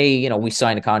say, hey, we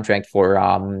signed a contract for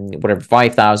whatever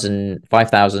 5,000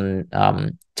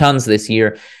 tons this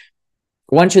year.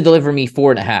 Why don't you deliver me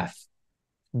 4.5?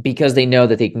 Because they know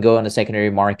that they can go on the secondary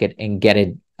market and get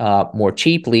it more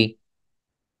cheaply,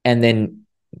 and then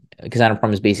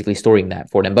Kazatomprom is basically storing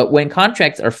that for them. But when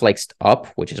contracts are flexed up,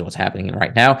 which is what's happening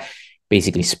right now,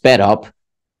 basically sped up,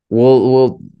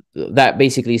 that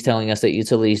basically is telling us that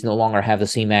utilities no longer have the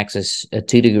same access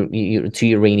to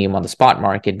uranium on the spot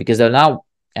market, because they're now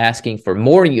asking for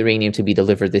more uranium to be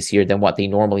delivered this year than what they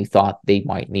normally thought they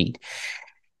might need.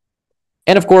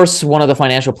 And of course, one of the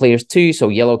financial players too, so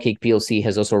Yellowcake PLC,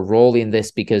 has also a role in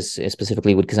this, because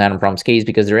specifically with Kazatomprom's case,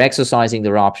 because they're exercising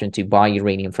their option to buy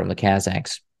uranium from the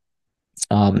Kazakhs.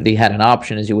 They had an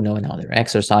option, as you would know, and now they're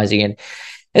exercising it.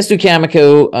 As to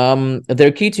Cameco, their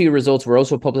Q2 results were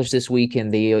also published this week,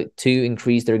 and they too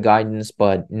increased their guidance,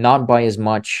 but not by as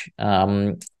much.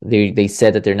 They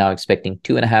said that they're now expecting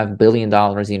 $2.5 billion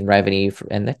in revenue,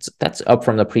 and that's up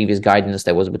from the previous guidance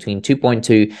that was between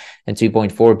 $2.2 and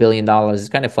 $2.4 billion. It's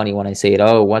kind of funny when I say it.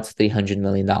 Oh, what's $300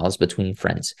 million between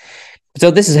friends?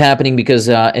 So this is happening because,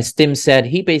 as Tim said,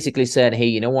 he basically said, hey,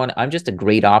 you know what? I'm just a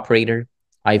great operator.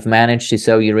 I've managed to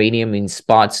sell uranium in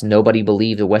spots nobody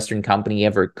believed a Western company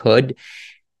ever could.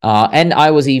 And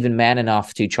I was even man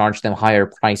enough to charge them higher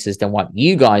prices than what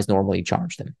you guys normally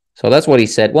charge them. So that's what he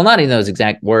said. Well, not in those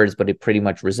exact words, but it pretty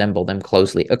much resembled them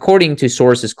closely, according to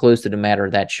sources close to the matter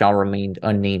that shall remain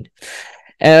unnamed.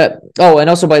 And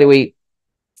also, by the way,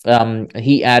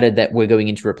 he added that we're going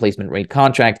into replacement rate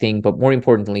contracting, but more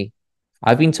importantly,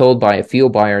 I've been told by a fuel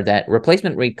buyer that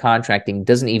replacement rate contracting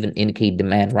doesn't even indicate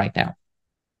demand right now.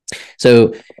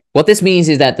 So what this means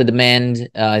is that the demand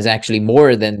is actually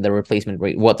more than the replacement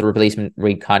rate, what the replacement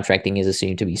rate contracting is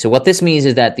assumed to be. So what this means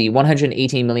is that the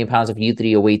 118 million pounds of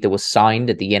U3O8 that was signed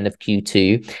at the end of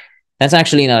Q2, that's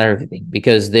actually not everything,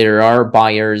 because there are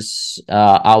buyers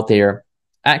out there.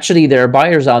 Actually, there are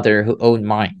buyers out there who own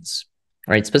mines,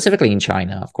 right? Specifically in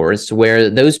China, of course, where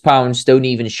those pounds don't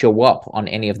even show up on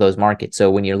any of those markets.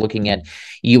 So when you're looking at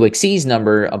UXC's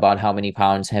number about how many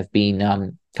pounds have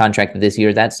been contracted this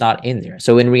year, that's not in there.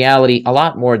 So in reality, a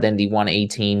lot more than the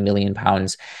 118 million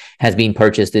pounds has been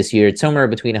purchased this year. It's somewhere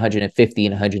between 150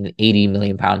 and 180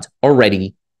 million pounds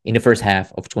already in the first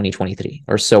half of 2023,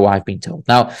 or so I've been told.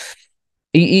 Now,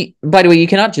 by the way, you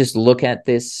cannot just look at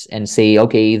this and say,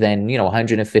 okay, then,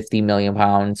 150 million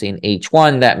pounds in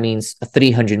H1, that means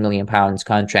 300 million pounds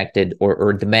contracted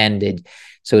or demanded,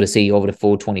 so to say, over the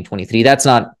full 2023. That's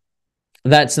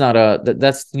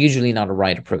usually not a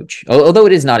right approach. Although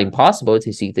it is not impossible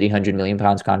to see 300 million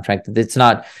pounds contracted, it's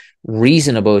not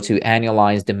reasonable to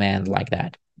annualize demand like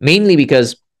that. Mainly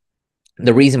because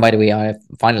the reason, by the way, I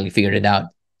finally figured it out.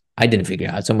 I didn't figure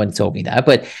it out. Somebody told me that.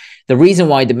 But the reason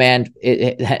why demand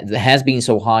it has been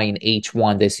so high in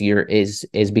H1 this year is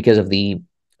because of the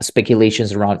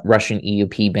speculations around Russian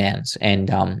EUP bans and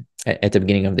at the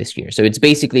beginning of this year. So it's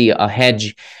basically a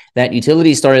hedge that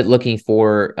utilities started looking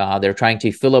for. They're trying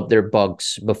to fill up their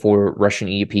bugs before Russian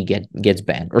EUP gets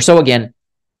banned, or so again,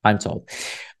 I'm told.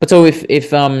 But so if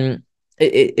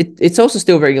it's also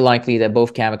still very likely that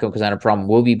both Cameco and Kazatomprom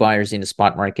will be buyers in the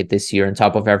spot market this year, on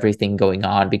top of everything going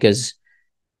on, because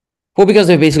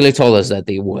they basically told us that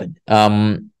they would.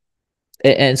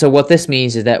 And so what this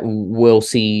means is that we'll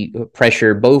see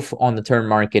pressure both on the term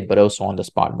market, but also on the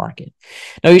spot market.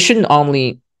 Now, you shouldn't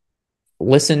only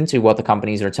listen to what the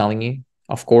companies are telling you,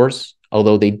 of course,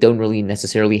 although they don't really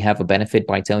necessarily have a benefit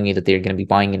by telling you that they're going to be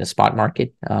buying in the spot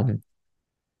market,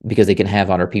 because they can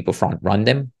have other people front run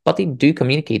them, but they do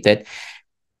communicate that.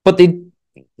 But they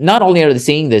not only are they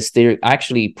saying this, they're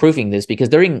actually proving this, because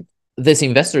during this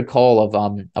investor call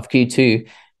of Q2,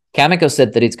 Cameco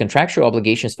said that its contractual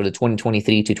obligations for the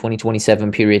 2023 to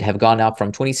 2027 period have gone up from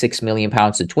 26 million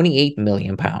pounds to 28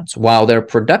 million pounds, while their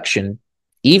production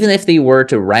even if they were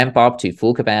to ramp up to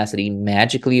full capacity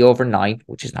magically overnight,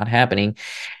 which is not happening,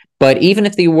 but even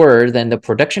if they were, then the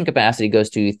production capacity goes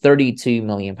to 32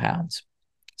 million pounds.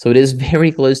 So it is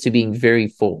very close to being very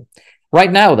full.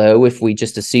 Right now, though, if we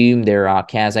just assume their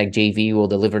Kazakh JV will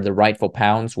deliver the rightful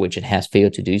pounds, which it has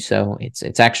failed to do so,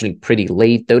 it's actually pretty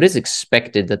late, though it is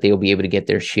expected that they will be able to get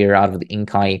their share out of the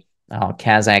Inkai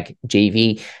Kazakh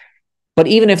JV. But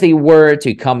even if they were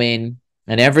to come in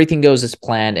and everything goes as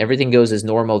planned, everything goes as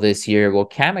normal this year, well,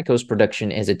 Cameco's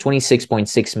production is at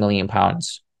 26.6 million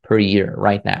pounds per year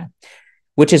right now,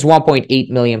 which is 1.8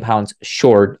 million pounds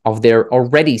short of their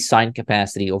already signed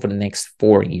capacity over the next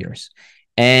 4 years.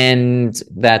 And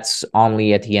that's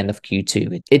only at the end of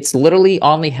Q2. It's literally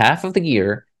only half of the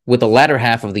year, with the latter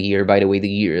half of the year, by the way, the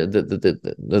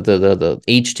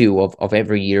H2 of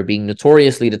every year being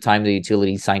notoriously the time the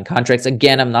utilities sign contracts.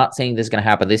 Again, I'm not saying this is going to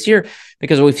happen this year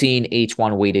because we've seen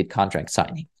H1 weighted contract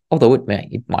signing, although it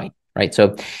might, right?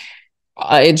 So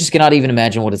I just cannot even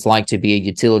imagine what it's like to be a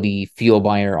utility fuel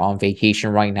buyer on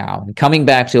vacation right now and coming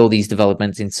back to all these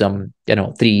developments in some,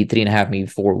 3.5, maybe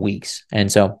 4 weeks. And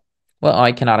so, well,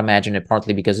 I cannot imagine it,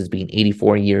 partly because it's been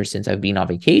 84 years since I've been on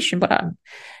vacation, but I'm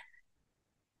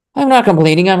not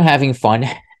complaining. I'm having fun.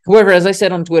 However, as I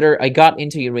said on Twitter, I got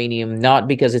into uranium not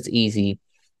because it's easy,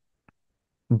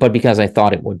 but because I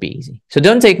thought it would be easy. So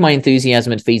don't take my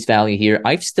enthusiasm at face value here.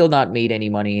 I've still not made any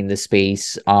money in this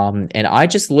space. And I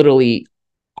just literally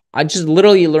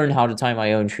learned how to tie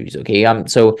my own shoes. Okay.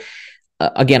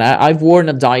 Again, I've worn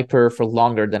a diaper for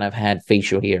longer than I've had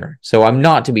facial hair. So I'm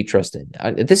not to be trusted.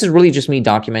 This is really just me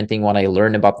documenting what I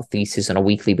learned about the thesis on a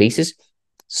weekly basis,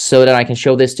 so that I can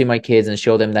show this to my kids and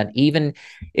show them that even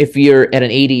if you're at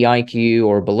an 80 IQ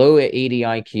or below 80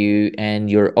 IQ and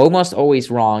you're almost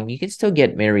always wrong, you can still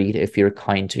get married if you're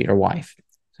kind to your wife.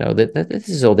 So this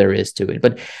is all there is to it.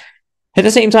 But at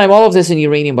the same time, all of this in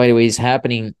uranium, by the way, is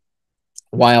happening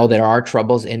while there are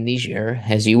troubles in Niger,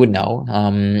 as you would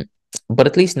know. But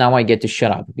at least now I get to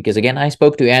shut up because, again, I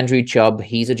spoke to Andrew Chubb.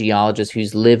 He's a geologist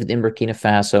who's lived in Burkina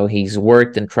Faso. He's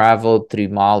worked and traveled through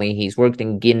Mali. He's worked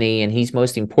in Guinea, and he's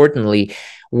most importantly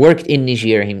worked in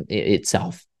Niger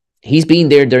itself. He's been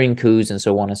there during coups and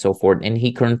so on and so forth, and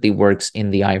he currently works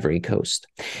in the Ivory Coast,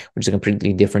 which is a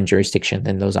completely different jurisdiction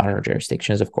than those other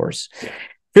jurisdictions, of course.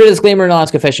 For a disclaimer,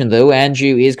 not confession, though,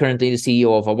 Andrew is currently the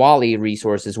CEO of Awalé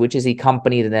Resources, which is a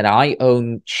company that I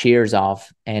own shares of,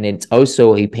 and it's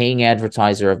also a paying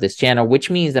advertiser of this channel, which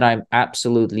means that I'm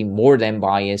absolutely more than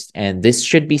biased, and this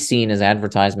should be seen as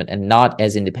advertisement and not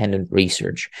as independent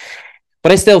research.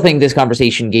 But I still think this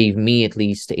conversation gave me at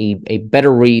least a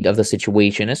better read of the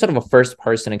situation and sort of a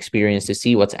first-person experience to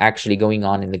see what's actually going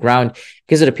on in the ground,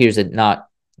 because it appears that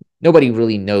nobody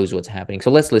really knows what's happening.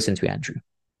 So let's listen to Andrew.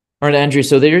 All right, Andrew.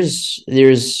 So there's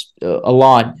a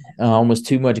lot, almost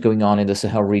too much going on in the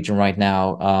Sahel region right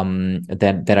now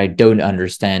that I don't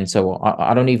understand. So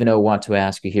I don't even know what to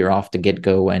ask you here off the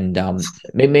get-go. And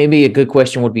maybe a good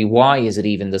question would be, why is it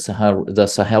even the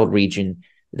Sahel region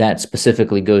that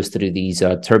specifically goes through these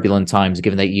turbulent times?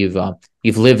 Given that you've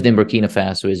lived in Burkina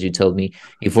Faso, as you told me,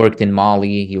 you've worked in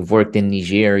Mali, you've worked in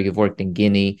Niger, you've worked in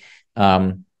Guinea.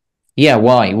 Yeah,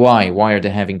 why are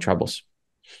they having troubles?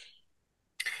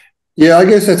 Yeah, I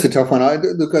guess that's a tough one. I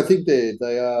think they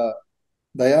are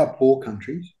poor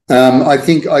countries. I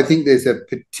think there's a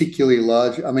particularly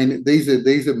large. I mean, these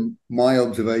are my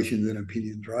observations and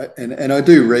opinions, right? And I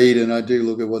do read and I do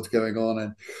look at what's going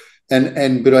on,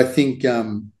 but I think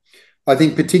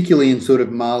particularly in sort of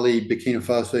Mali, Burkina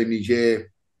Faso, Niger,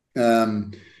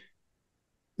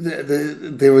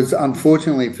 there was,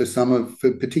 unfortunately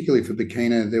particularly for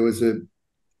Burkina, there was a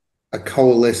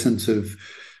coalescence of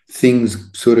things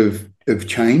sort of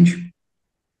change.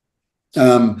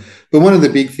 But one of the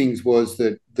big things was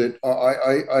that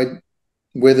I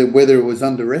whether it was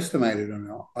underestimated or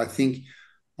not, I think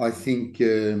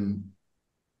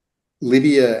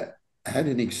Libya had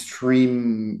an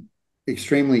extremely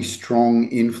strong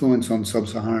influence on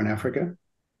sub-Saharan Africa.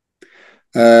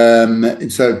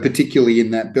 And so particularly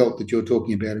in that belt that you're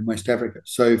talking about in West Africa.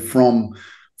 So from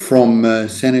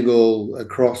Senegal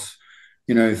across,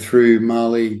 through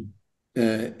Mali,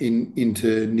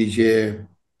 into Niger,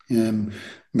 there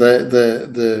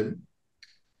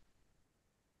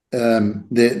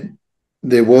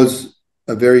was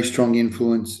a very strong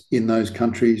influence in those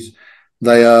countries.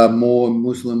 They are more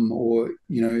Muslim, or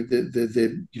they're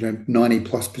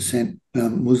 90+%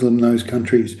 Muslim. Those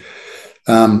countries.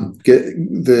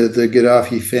 The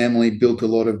Gaddafi family built a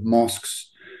lot of mosques,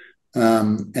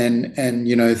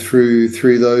 and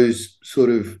through those sort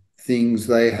of things,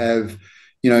 they have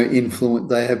influence.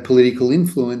 They have political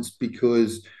influence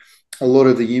because a lot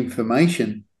of the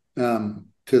information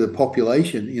to the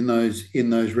population in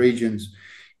those regions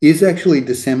is actually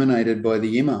disseminated by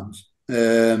the imams.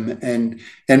 And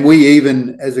we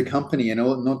even, as a company,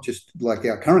 and not just like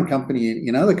our current company,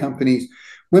 in other companies,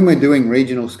 when we're doing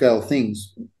regional scale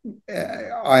things,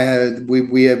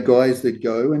 we have guys that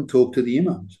go and talk to the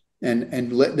imams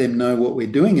and let them know what we're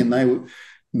doing, and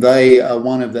they are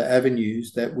one of the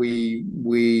avenues that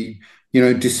we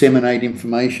disseminate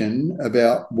information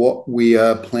about what we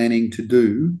are planning to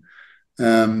do.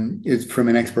 Is from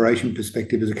an exploration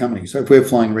perspective as a company. So if we're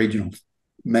flying regional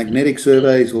magnetic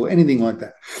surveys or anything like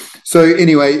that. So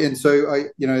anyway, and so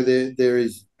there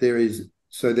is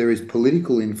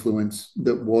political influence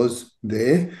that was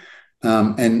there,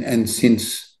 and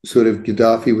since sort of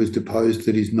Gaddafi was deposed,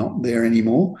 that is not there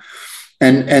anymore.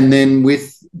 And then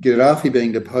with Gaddafi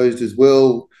being deposed as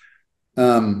well,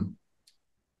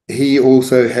 he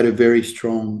also had a very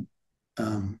strong,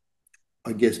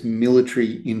 I guess,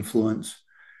 military influence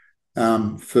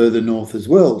further north as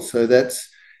well. So that's,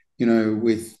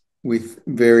 with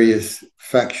various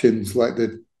factions like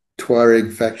the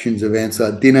Tuareg factions of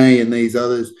Ansar Dine and these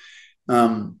others,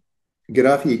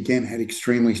 Gaddafi again had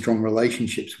extremely strong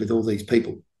relationships with all these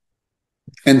people.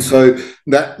 And so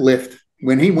that left,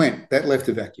 when he went, that left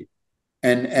a vacuum.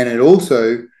 And it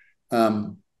also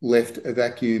left a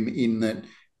vacuum in that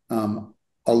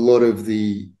a lot of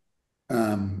the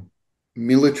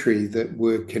military that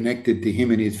were connected to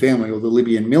him and his family, or the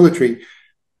Libyan military,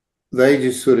 they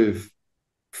just sort of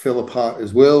fell apart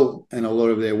as well, and a lot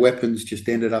of their weapons just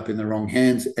ended up in the wrong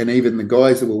hands. And even the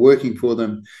guys that were working for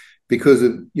them, because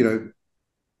of,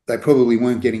 they probably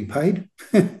weren't getting paid,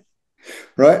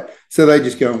 right? So they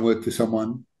just go and work for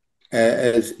someone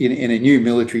as in a new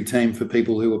military team for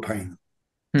people who are paying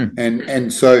them.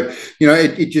 And so,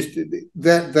 it just,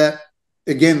 that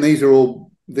again, these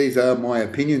are my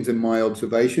opinions and my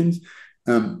observations,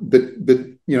 but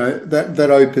that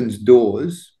opens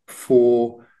doors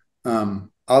for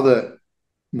other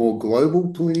more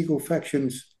global political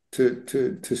factions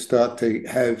to start to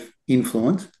have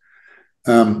influence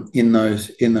in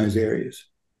those areas.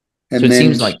 And so it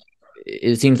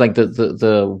seems like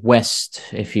the West,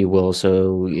 if you will,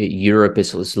 so Europe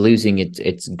is losing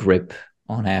its grip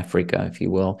on Africa, if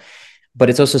you will. But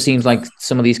it also seems like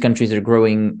some of these countries are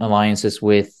growing alliances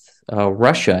with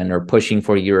Russia and are pushing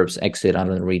for Europe's exit out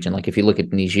of the region. Like if you look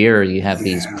at Niger, you have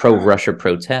these pro-Russia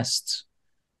protests.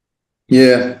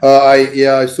 Yeah,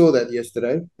 I saw that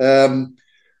yesterday. I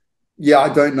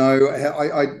don't know.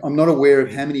 I'm not aware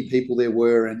of how many people there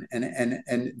were, and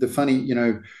the funny,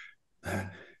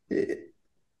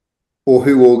 or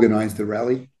who organised the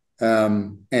rally,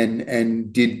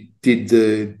 and did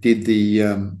the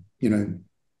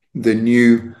the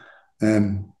new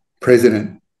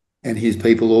president and his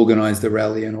people organise the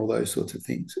rally and all those sorts of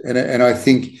things. And I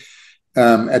think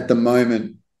at the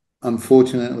moment,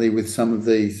 unfortunately, with some of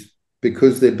these,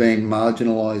 because they're being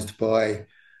marginalised by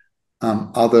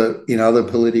other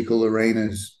political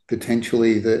arenas,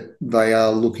 potentially, that they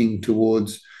are looking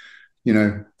towards,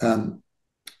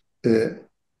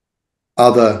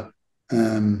 other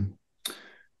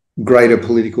greater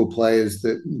political players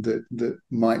that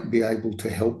might be able to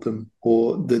help them,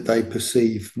 or that they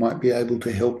perceive might be able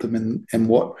to help them, and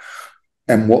what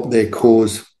their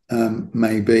cause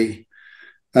may be.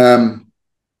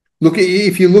 Look,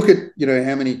 if you look at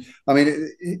how many,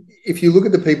 if you look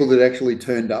at the people that actually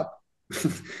turned up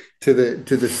to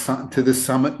the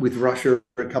summit with Russia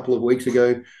a couple of weeks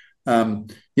ago, the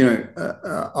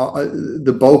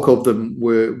bulk of them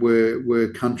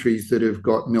were countries that have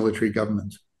got military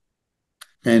governments,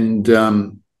 and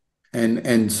that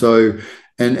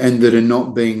are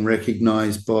not being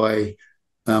recognised by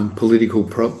political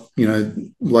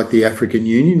like the African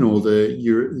Union or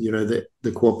the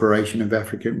Cooperation of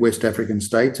West African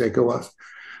States, ECOWAS.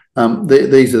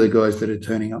 These are the guys that are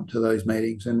turning up to those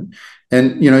meetings, and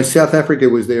South Africa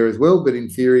was there as well. But in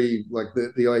theory, like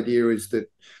the idea is that,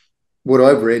 what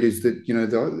I've read is that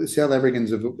the South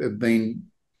Africans have been,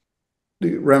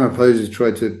 Ramaphosa's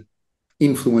tried to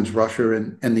influence Russia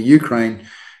and the Ukraine,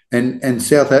 and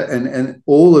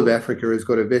all of Africa has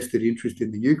got a vested interest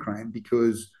in the Ukraine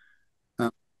because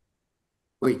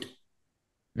wheat,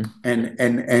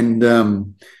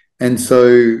 and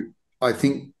so I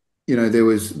think there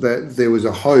was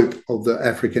a hope of the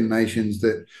African nations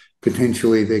that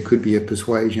potentially there could be a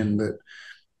persuasion that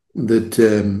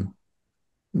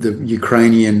the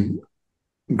Ukrainian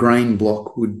grain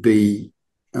bloc would be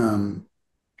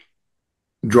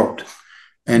dropped,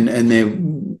 and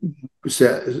the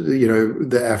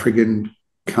African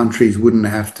countries wouldn't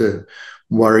have to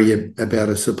worry about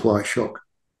a supply shock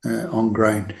on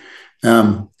grain.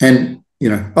 And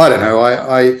I don't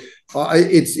know.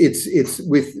 It's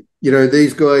with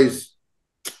these guys.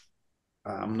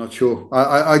 I'm not sure.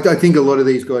 I think a lot of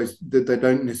these guys that they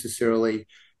don't necessarily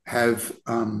have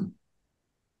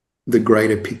the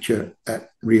greater picture at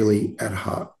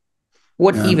heart.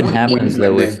 What even happens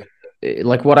though if,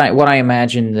 like, what I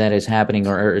imagine that is happening,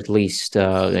 or at least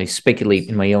I speculate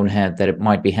in my own head that it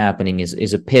might be happening,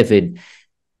 is a pivot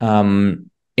in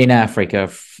Africa,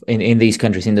 in these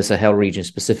countries, in the Sahel region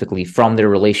specifically, from their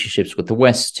relationships with the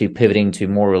West to pivoting to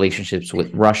more relationships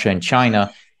with Russia and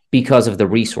China because of the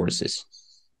resources.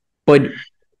 But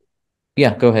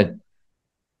yeah, go ahead.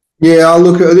 Yeah, I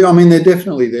look. I mean, they're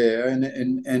definitely there,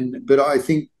 but I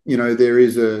think there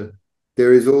is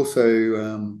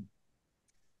also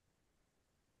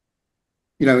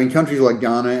in countries like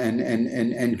Ghana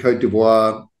and Cote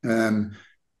d'Ivoire,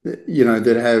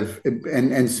 that have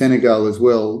and Senegal as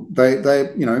well. They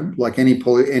like any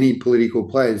political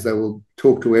players, they will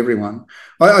talk to everyone.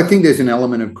 I think there's an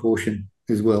element of caution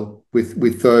as well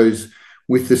with those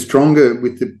with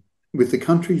the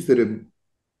countries that are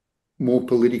more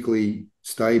politically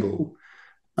stable.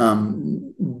 They're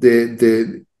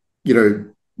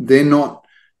not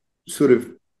sort of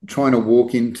trying to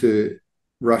walk into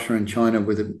Russia and China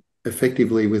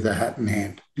effectively with a hat in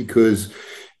hand, because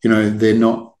they're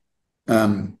not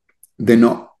they're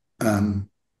not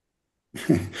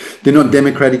they're not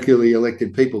democratically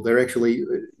elected people. They're actually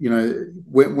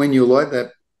when you're like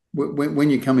that, when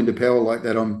you come into power like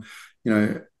that,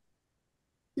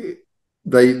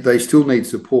 they still need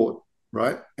support,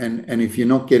 right? And if you're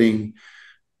not getting,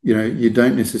 you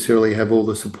don't necessarily have all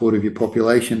the support of your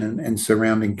population and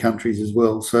surrounding countries as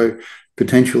well. So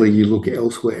potentially you look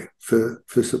elsewhere for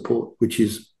support, which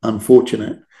is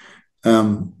unfortunate.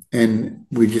 And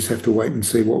we just have to wait and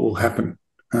see what will happen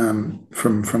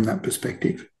from that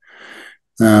perspective.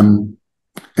 And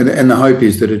the hope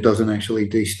is that it doesn't actually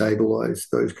destabilize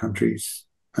those countries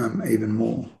even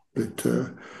more. But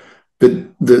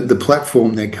the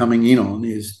platform they're coming in on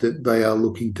is that they are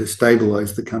looking to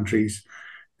stabilize the countries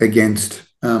against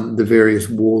the various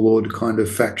warlord kind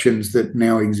of factions that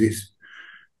now exist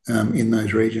in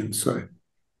those regions. So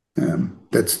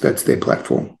that's their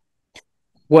platform.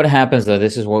 What happens though?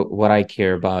 This is what I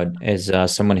care about as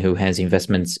someone who has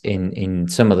investments in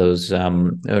some of those,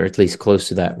 or at least close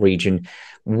to that region.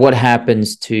 What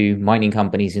happens to mining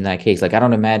companies in that case? Like, I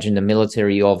don't imagine the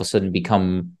military all of a sudden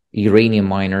become uranium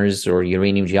miners or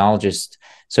uranium geologists.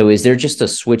 So is there just a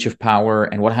switch of power?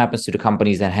 And what happens to the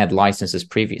companies that had licenses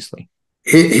previously?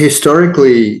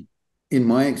 Historically, in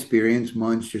my experience,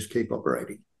 mines just keep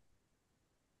operating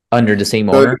Under the same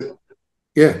owner?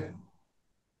 Yeah.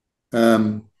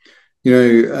 Every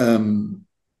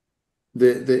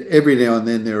now and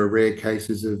then there are rare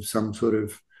cases of some sort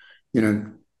of,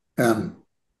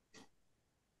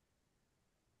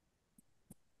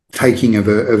 taking of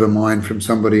a mine from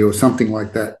somebody or something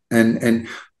like that. And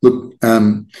look,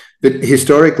 but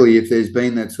historically, if there's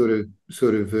been that sort of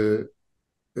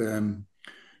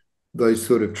those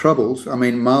sort of troubles, I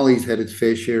mean, Mali's had its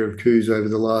fair share of coups over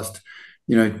the last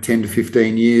 10 to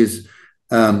 15 years.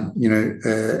 And none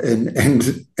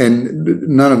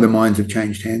of the mines have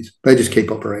changed hands. They just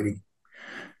keep operating.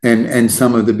 And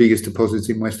some of the biggest deposits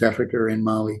in West Africa are in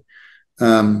Mali.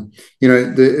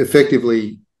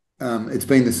 Effectively, it's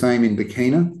been the same in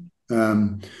Burkina.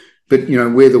 But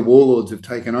where the warlords have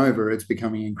taken over, it's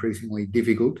becoming increasingly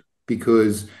difficult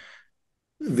because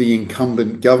the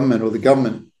incumbent government or the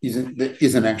government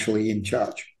isn't actually in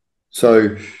charge.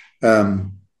 So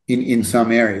in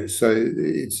some areas, so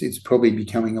it's probably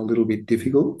becoming a little bit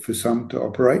difficult for some to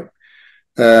operate.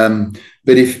 But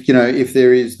if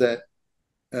there is that,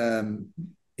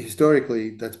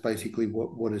 historically, that's basically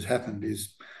what has happened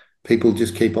is people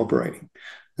just keep operating.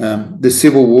 The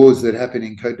civil wars that happen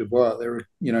in Cote d'Ivoire, there were,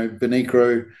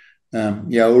 Benicro,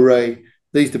 Yaouré,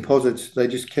 these deposits, they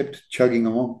just kept chugging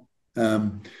along.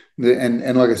 And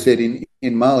like I said,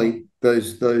 in Mali,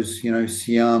 those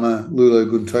Siama, Lulo,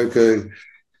 Guntoko,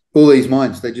 all these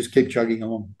mines, they just keep chugging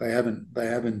along. They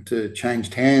haven't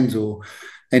changed hands or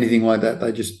anything like that.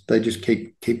 They just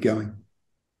keep going.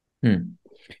 And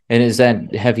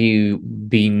have you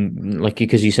been, like,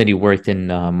 because you said you worked in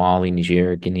Mali,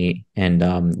 Niger, Guinea, and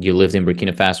you lived in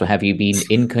Burkina Faso. Have you been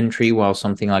in country while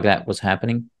something like that was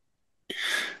happening?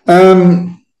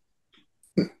 Well,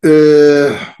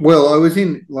 I was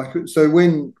in, so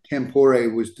when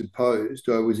Campore was deposed,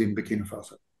 I was in Burkina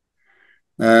Faso.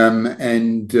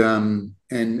 And on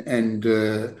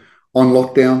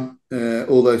lockdown,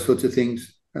 all those sorts of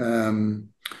things, and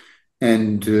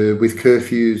with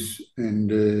curfews,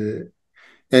 and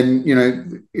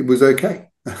it was okay.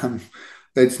 Um,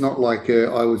 it's not like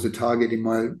I was a target in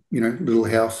my little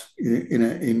house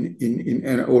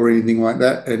or anything like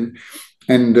that, and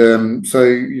so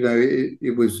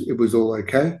it was all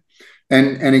okay,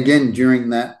 and again during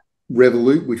that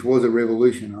revolution, which was a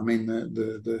revolution. I mean,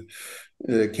 the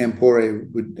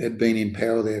Campore had been in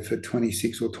power there for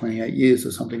 26 or 28 years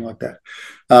or something like that.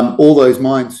 All those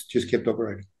mines just kept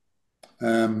operating,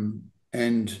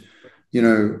 and you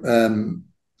know.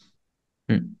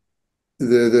 Hmm.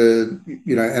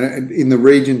 And in the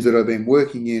regions that I've been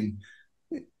working in,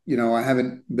 I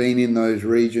haven't been in those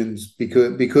regions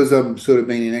because I've sort of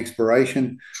been in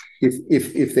exploration.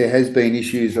 If there has been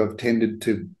issues, I've tended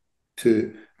to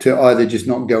either just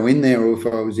not go in there, or if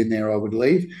I was in there, I would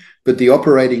leave. But the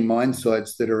operating mine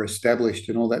sites that are established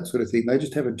and all that sort of thing, they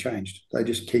just haven't changed. They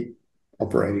just keep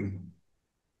operating.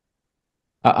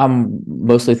 I'm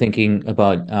mostly thinking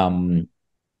about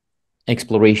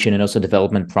exploration and also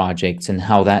development projects and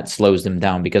how that slows them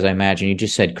down, because I imagine you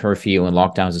just said curfew and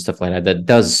lockdowns and stuff like that. That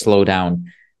does slow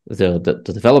down the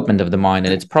development of the mine,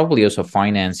 and it's probably also a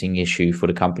financing issue for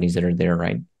the companies that are there,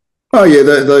 right? Oh yeah,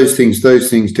 those things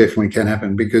definitely can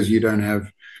happen because you don't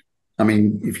have. I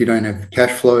mean, if you don't have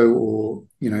cash flow or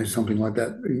something like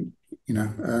that,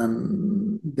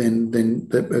 then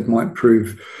that it might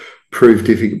prove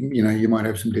difficult. You might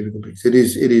have some difficulties. It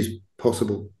is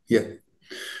possible, yeah.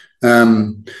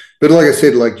 But like I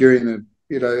said, like during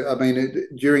I mean,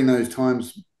 during those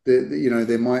times,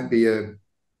 there might be a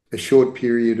short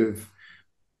period of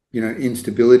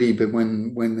instability, but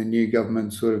when the new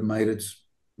government sort of made its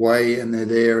way and they're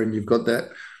there, and you've got that,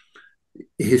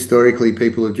 historically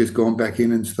people have just gone back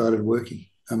in and started working.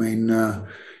 I mean,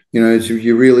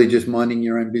 you're really just minding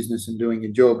your own business and doing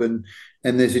your job, and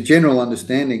there's a general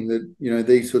understanding that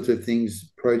these sorts of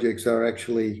projects are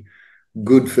actually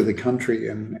good for the country,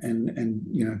 and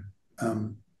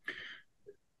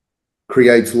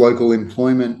creates local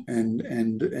employment,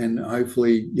 and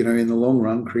hopefully in the long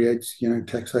run creates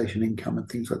taxation income and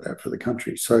things like that for the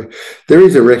country. So there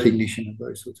is a recognition of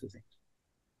those sorts of things.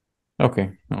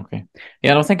 Okay.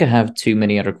 Yeah, I don't think I have too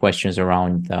many other questions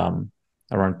around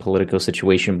political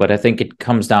situation, but I think it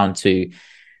comes down to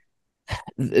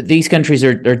these countries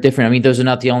are different. I mean, those are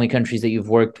not the only countries that you've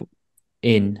worked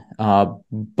in,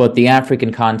 but the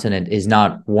African continent is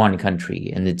not one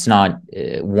country, and it's not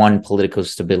one political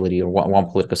stability or one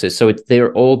political system. So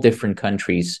they're all different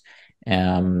countries,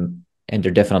 and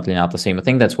they're definitely not the same. I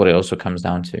think that's what it also comes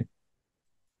down to.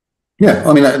 Yeah,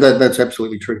 I mean that's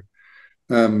absolutely true.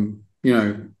 Um, you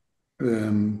know,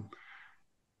 um,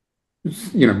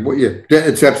 yeah,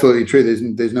 it's absolutely true.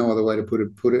 There's no other way to put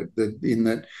it that in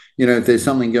that if there's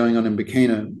something going on in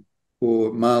Burkina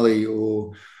or Mali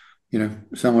or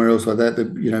somewhere else like that,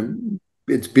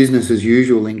 it's business as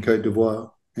usual in Cote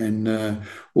d'Ivoire and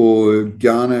or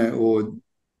Ghana or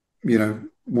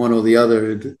one or the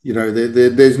other.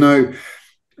 There's no,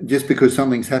 just because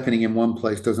something's happening in one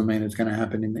place doesn't mean it's going to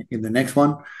happen in the next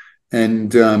one,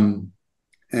 and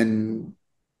and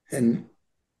and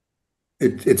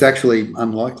it's actually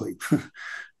unlikely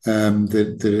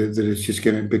that it's just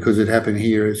going to, because it happened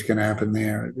here, it's going to happen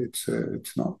there. It's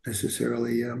not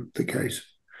necessarily the case.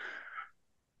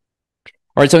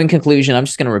 All right. So in conclusion, I'm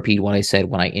just going to repeat what I said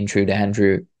when I introed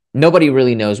Andrew. Nobody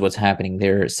really knows what's happening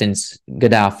there since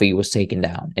Gaddafi was taken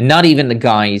down, and not even the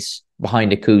guys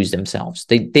behind the coups themselves.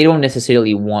 They don't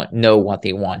necessarily know what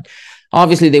they want.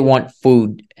 Obviously, they want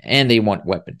food and they want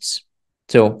weapons.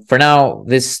 So for now,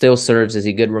 this still serves as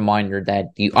a good reminder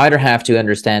that you either have to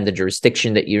understand the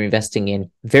jurisdiction that you're investing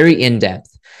in very in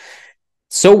depth,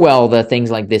 so well that things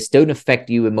like this don't affect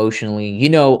you emotionally.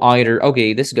 Either,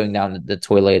 okay, this is going down the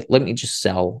toilet, let me just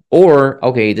sell, or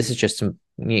okay, this is just some,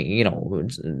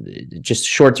 just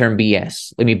short-term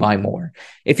BS, let me buy more.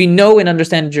 If you know and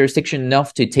understand the jurisdiction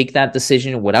enough to take that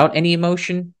decision without any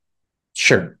emotion,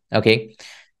 sure, okay,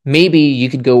 maybe you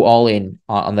could go all in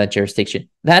on that jurisdiction.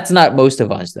 That's not most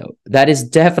of us, though. That is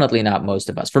definitely not most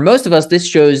of us. For most of us, this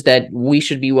shows that we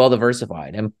should be well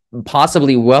diversified and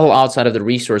possibly well outside of the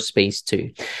resource space too,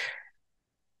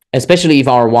 especially if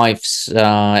our wife's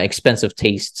expensive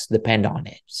tastes depend on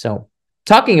it. So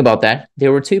talking about that,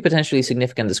 there were two potentially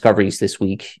significant discoveries this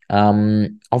week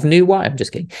of new wine. I'm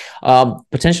just kidding.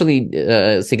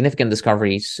 Potentially significant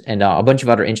discoveries and a bunch of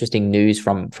other interesting news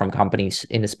from companies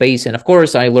in the space. And of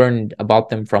course, I learned about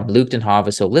them from Luc ten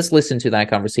Hove. So let's listen to that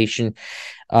conversation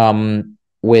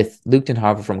with Luc ten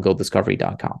Hove from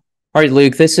golddiscovery.com. All right,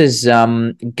 Luke, this is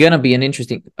going to be an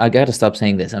interesting... I got to stop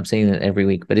saying this. I'm saying it every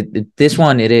week, but this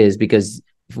one it is, because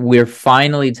we're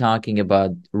finally talking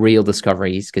about real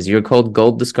discoveries, because you're called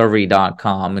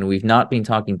golddiscovery.com, and we've not been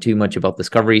talking too much about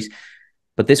discoveries.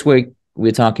 But this week,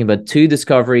 we're talking about two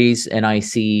discoveries, and I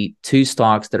see two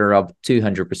stocks that are up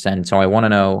 200%. So I want to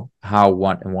know how,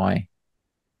 what, and why.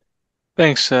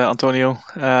 Thanks, Antonio.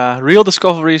 Real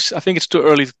discoveries, I think it's too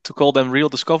early to call them real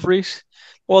discoveries.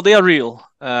 Well, they are real,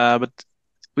 but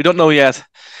we don't know yet.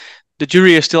 The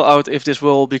jury is still out if this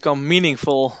will become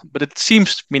meaningful, but it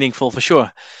seems meaningful for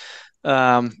sure.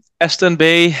 Aston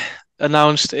Bay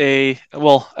announced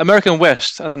American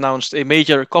West announced a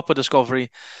major copper discovery.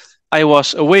 I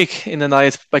was awake in the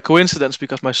night by coincidence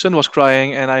because my son was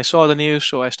crying and I saw the news,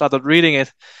 so I started reading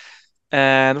it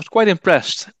and was quite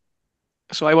impressed.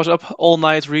 So I was up all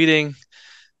night reading,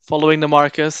 following the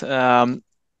market.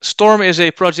 Storm is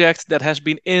a project that has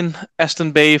been in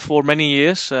Aston Bay for many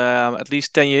years, at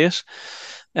least 10 years.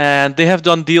 And they have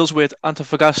done deals with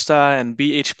Antofagasta and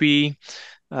BHP.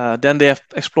 Then they have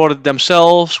explored it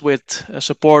themselves with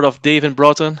support of David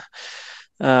Broughton,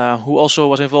 who also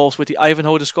was involved with the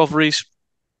Ivanhoe discoveries.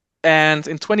 And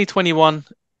in 2021,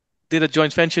 did a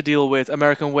joint venture deal with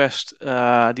American West,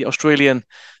 the Australian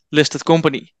listed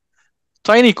company.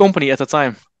 Tiny company at the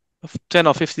time, $10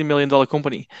 or $15 million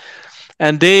company.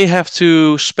 And they have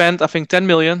to spend, I think, 10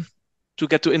 million to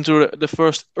get into the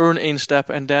first earn-in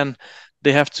step, and then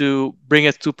they have to bring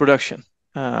it to production.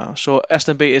 So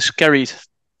Aston Bay is carried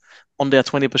on their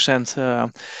 20%.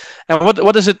 And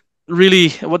what does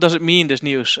it mean, this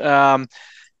news? I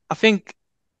think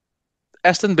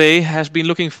Aston Bay has been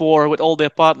looking for, with all their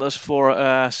partners, for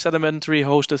sedimentary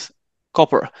hosted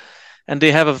copper. And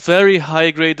they have a very high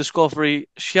grade discovery,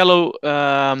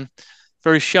 very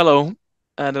shallow,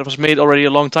 and it was made already a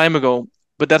long time ago.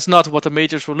 But that's not what the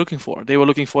majors were looking for. They were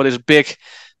looking for this big,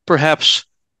 perhaps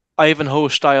Ivanhoe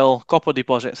style copper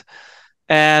deposit,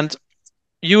 and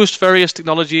used various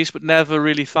technologies, but never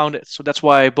really found it. So that's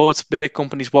why both big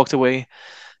companies walked away.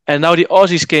 And now the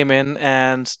Aussies came in,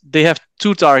 and they have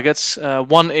two targets.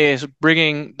 One is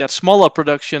bringing that smaller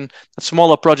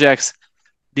project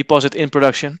deposit in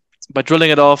production by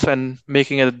drilling it off and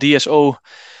making it a DSO,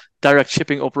 direct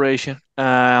shipping operation,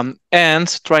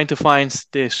 and trying to find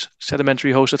this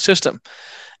sedimentary hosted system.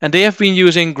 And they have been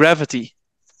using gravity.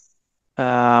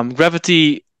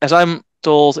 Gravity, as I'm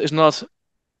told, is not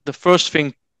the first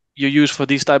thing you use for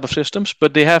these type of systems,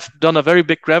 but they have done a very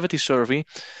big gravity survey.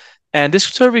 And this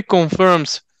survey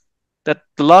confirmed that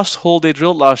the last hole they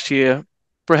drilled last year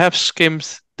perhaps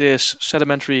skimmed this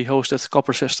sedimentary hosted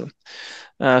copper system.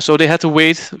 So they had to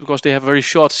wait because they have very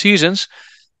short seasons,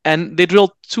 and they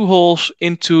drilled two holes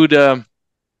into the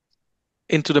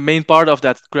main part of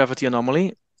that gravity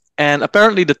anomaly, and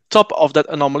apparently the top of that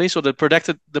anomaly, so the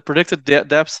predicted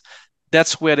depth,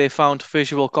 that's where they found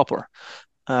visual copper.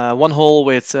 One hole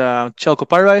with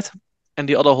chalcopyrite, and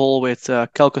the other hole with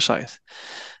chalcocite.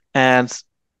 And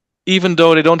even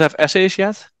though they don't have assays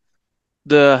yet,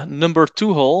 the number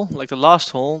 2 hole, like the last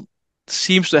hole,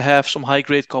 seems to have some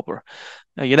high-grade copper.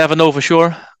 You never know for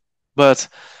sure, but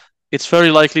it's very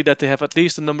likely that they have at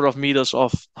least a number of meters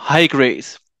of high grade.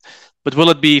 But will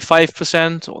it be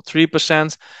 5% or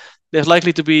 3%? There's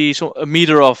likely to be a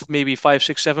meter of maybe 5,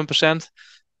 6, 7%,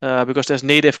 because there's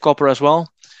native copper as well.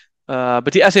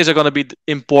 But the assays are going to be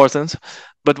important.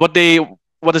 But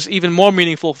what is even more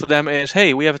meaningful for them is,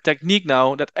 hey, we have a technique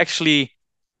now that actually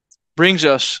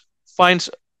finds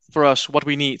for us what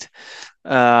we need.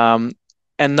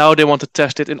 And now they want to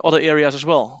test it in other areas as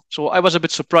well. So I was a bit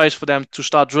surprised for them to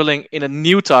start drilling in a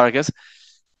new target.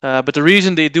 But the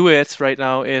reason they do it right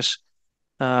now is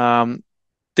they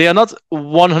are not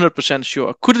 100%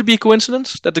 sure. Could it be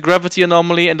coincidence that the gravity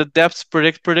anomaly and the depth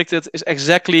predicted is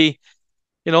exactly,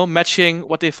 matching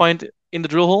what they find in the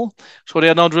drill hole? So they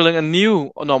are now drilling a new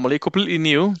anomaly, completely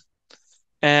new.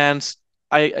 And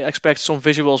I expect some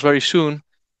visuals very soon.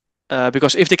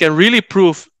 Because if they can really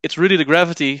prove it's really the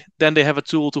gravity, then they have a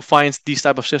tool to find these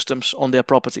type of systems on their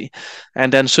property.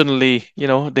 And then suddenly,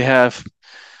 they have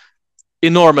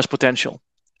enormous potential.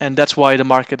 And that's why the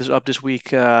market is up this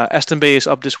week. Aston Bay is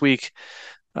up this week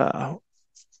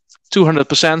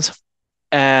 200%.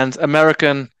 And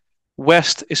American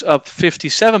West is up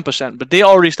 57%. But they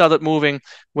already started moving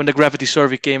when the gravity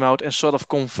survey came out and sort of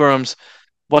confirmed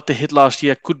what they hit last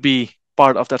year could be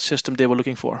part of that system they were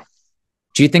looking for.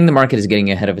 Do you think the market is getting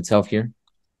ahead of itself here?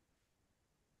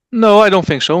 No, I don't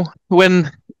think so. When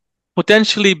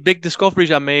potentially big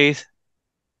discoveries are made,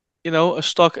 a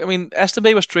stock, Aston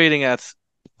Bay was trading at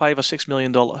 $5 or $6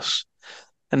 million.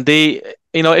 And they,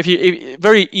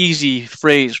 very easy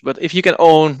phrase, but if you can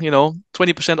own,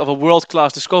 20% of a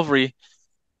world-class discovery,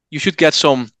 you should get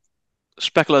some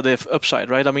speculative upside,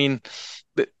 right?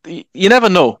 You never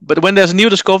know. But when there's a new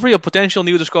discovery, a potential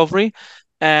new discovery,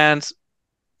 and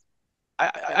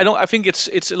I think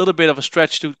it's a little bit of a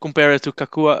stretch to compare it to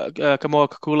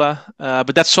Kamoa-Kakula,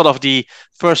 but that's sort of the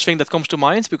first thing that comes to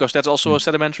mind because that's also a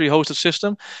sedimentary hosted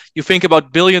system. You think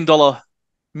about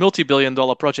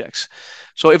multi-billion-dollar projects.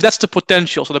 So if that's the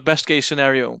potential, so the best case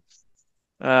scenario,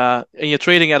 and you're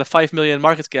trading at a 5 million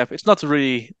market cap, it's not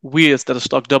really weird that the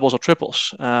stock doubles or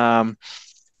triples.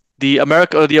 The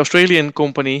Australian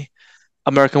company,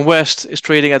 American West, is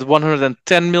trading at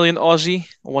 110 million Aussie,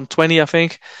 120, I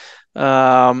think.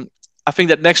 I think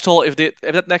that next hole, if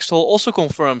that next hole also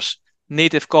confirms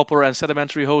native copper and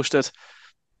sedimentary hosted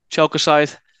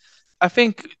chalcocite, I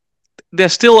think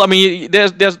there's still, I mean,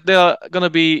 there's gonna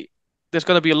be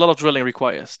a lot of drilling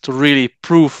required to really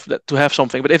prove that to have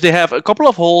something. But if they have a couple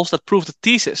of holes that prove the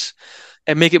thesis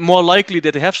and make it more likely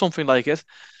that they have something like it,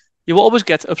 you will always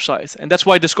get upside. And that's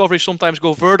why discoveries sometimes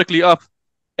go vertically up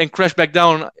and crash back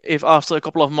down if after a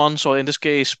couple of months, or in this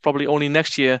case, probably only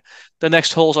next year, the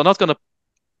next holes are not going to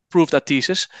prove that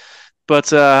thesis.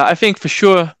 But I think for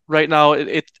sure right now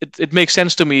it makes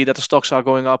sense to me that the stocks are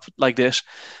going up like this.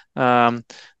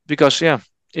 Because, yeah,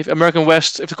 if American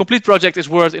West, if the complete project is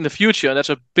worth in the future, and that's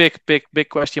a big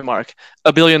question mark,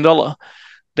 $1 billion,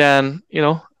 then,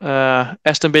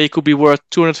 Aston Bay could be worth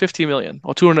 250 million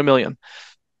or 200 million.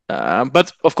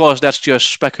 But of course, that's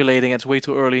just speculating. It's way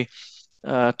too early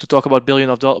to talk about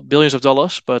billions of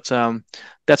dollars. But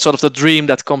that's sort of the dream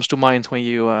that comes to mind when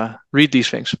you read these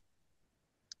things.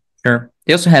 Sure.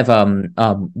 They also have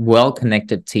a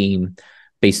well-connected team,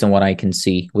 based on what I can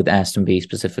see with Aston Bay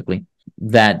specifically.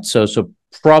 That so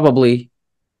probably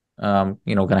going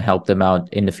to help them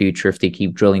out in the future if they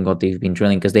keep drilling what they've been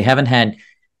drilling, because they haven't had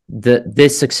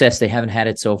this success. They haven't had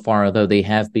it so far, although they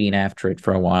have been after it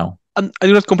for a while. I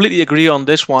do not completely agree on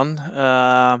this one.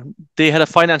 They had a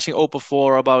financing open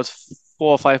for about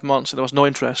 4 or 5 months, and there was no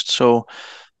interest. So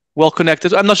well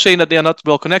connected. I'm not saying that they are not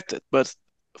well connected, but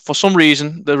for some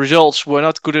reason the results were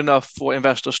not good enough for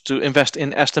investors to invest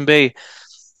in Aston Bay.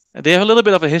 They have a little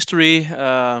bit of a history.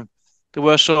 There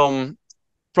were some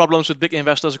problems with big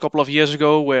investors a couple of years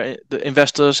ago where the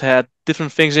investors had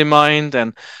different things in mind,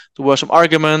 and there were some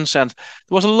arguments, and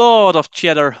there was a lot of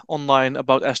chatter online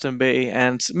about Aston Bay,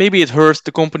 and maybe it hurt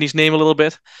the company's name a little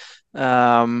bit.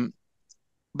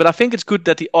 But I think it's good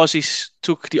that the Aussies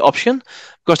took the option,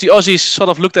 because the Aussies sort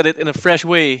of looked at it in a fresh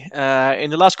way. In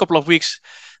the last couple of weeks,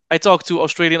 I talked to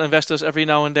Australian investors every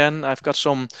now and then. I've got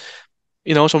some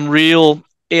real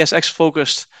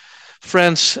ASX-focused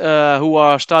friends who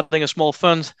are starting a small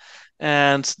fund,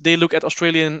 and they look at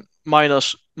Australian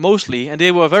miners mostly, and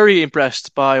they were very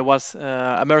impressed by what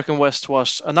American West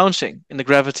was announcing in the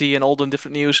Gravity and all the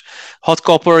different news. Hot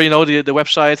Copper, the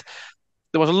website.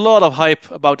 There was a lot of hype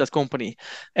about that company.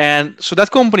 And so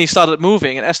that company started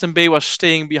moving, and Aston Bay was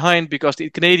staying behind because the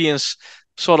Canadians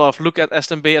sort of look at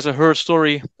Aston Bay as a herd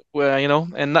story, where,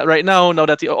 and right now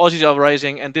that the Aussies are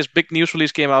rising and this big news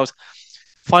release came out,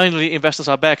 finally investors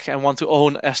are back and want to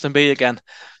own Aston Bay again.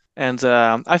 And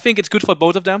I think it's good for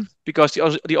both of them, because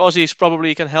the Aussies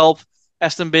probably can help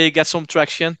Aston Bay get some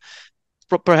traction,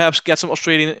 perhaps get some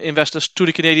Australian investors to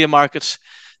the Canadian markets.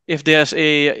 If there's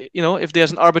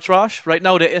an arbitrage. Right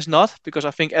now there is not, because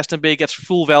I think Aston Bay gets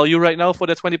full value right now for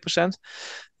that 20%.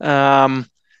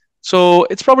 So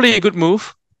it's probably a good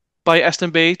move by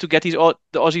Aston Bay to get the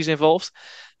Aussies involved.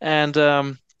 And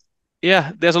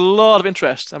there's a lot of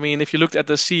interest. I mean, if you looked at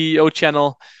the CEO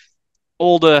channel,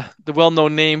 all the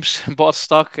well-known names bought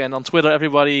stock, and on Twitter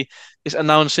everybody is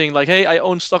announcing like, hey, I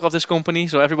own stock of this company.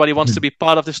 So everybody wants to be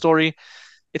part of the story.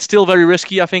 It's still very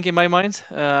risky, I think, in my mind.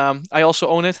 I also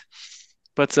own it,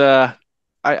 but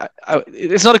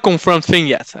it's not a confirmed thing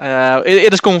yet.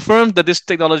 It is confirmed that this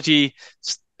technology,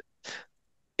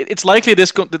 it's likely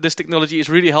that this technology is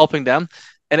really helping them,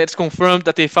 and it's confirmed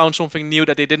that they found something new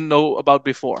that they didn't know about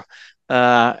before.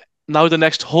 Now the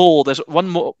next hole, there's one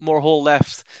more hole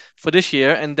left for this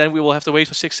year, and then we will have to wait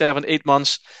for 6, 7, 8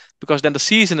 months, because then the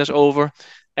season is over,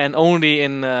 and only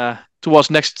towards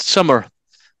next summer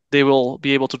they will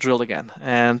be able to drill again.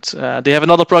 And they have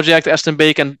another project. Aston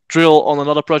Bay can drill on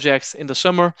another project in the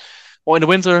summer or in the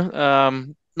winter.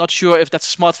 Not sure if that's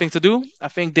a smart thing to do. I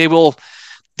think they will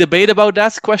debate about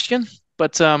that question,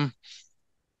 but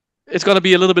it's going to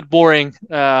be a little bit boring,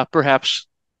 perhaps,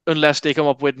 unless they come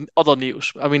up with other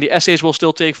news. I mean, the essays will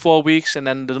still take 4 weeks, and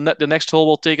then the next hole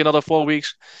will take another 4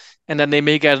 weeks, and then they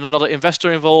may get another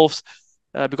investor involved,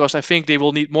 because I think they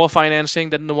will need more financing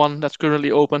than the one that's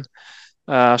currently open.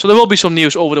 So there will be some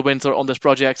news over the winter on this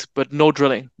project, but no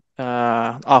drilling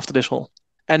after this hole.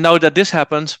 And now that this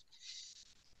happened,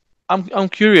 I'm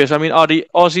curious. I mean, are the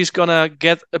Aussies gonna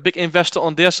get a big investor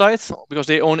on their side because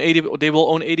they will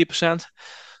own 80%?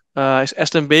 Is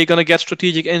SMB going to get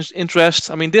strategic interest?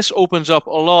 I mean, this opens up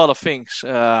a lot of things.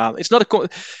 It's not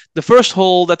the first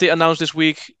hole that they announced this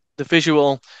week. The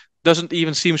visual doesn't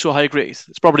even seem so high grade.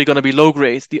 It's probably going to be low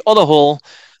grade. The other hole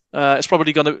is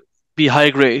probably going to be high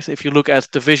grade if you look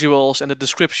at the visuals and the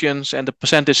descriptions and the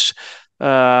percentage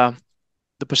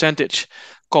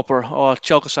copper or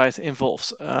chalcocite involved.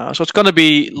 So it's going to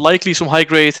be likely some high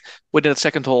grade within that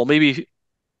second hole, maybe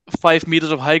 5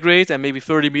 meters of high grade and maybe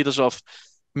 30 meters of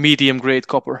medium grade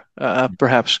copper,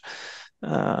 perhaps.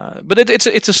 But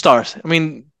it's a start. I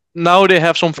mean, now they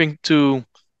have something to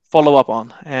follow up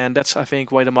on, and that's, I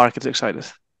think, why the market is excited.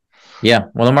 Yeah,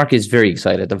 well, the market is very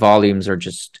excited. The volumes are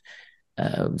just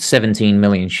 17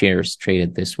 million shares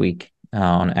traded this week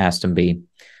on Aston B.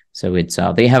 So it's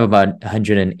they have about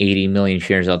 180 million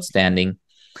shares outstanding,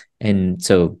 and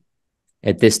so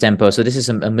at this tempo, so this is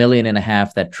a 1.5 million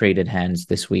that traded hands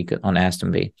this week on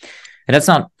Aston B, and it's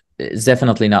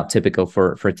definitely not typical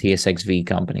for TSX-V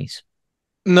companies.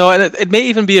 No, and it may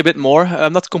even be a bit more.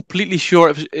 I'm not completely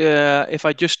sure if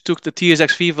I just took the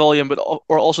TSX-V volume,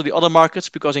 or also the other markets,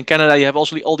 because in Canada you have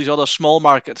also all these other small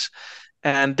markets,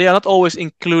 and they are not always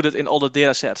included in all the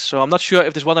data sets. So I'm not sure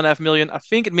if there's 1.5 million. I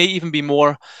think it may even be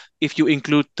more if you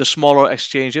include the smaller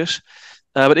exchanges.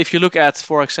 But if you look at,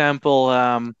 for example,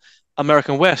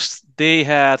 American West, they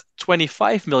had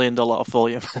 $25 million of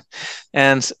volume.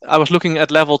 And I was looking at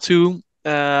level 2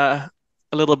 a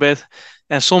little bit,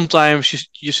 and sometimes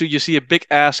you see a big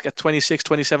ask at 26,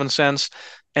 27 cents,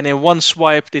 and in one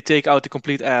swipe they take out the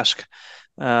complete ask.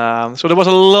 So there was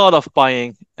a lot of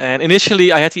buying, and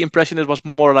initially I had the impression it was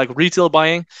more like retail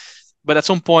buying, but at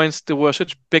some point there were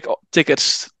such big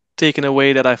tickets taken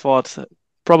away that I thought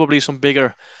probably some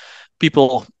bigger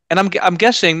people. And I'm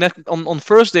guessing that on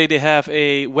Thursday they have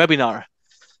a webinar,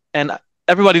 and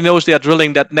everybody knows they are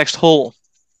drilling that next hole.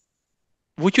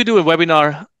 Would you do a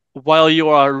webinar while you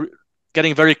are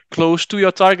getting very close to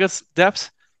your target depth,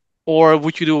 or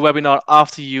would you do a webinar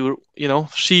after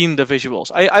seen the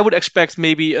visuals? I would expect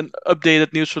maybe an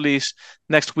updated news release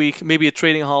next week, maybe a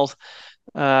trading halt,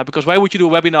 because why would you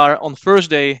do a webinar on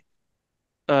Thursday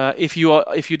if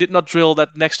you did not drill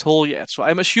that next hole yet? So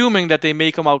I'm assuming that they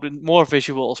may come out with more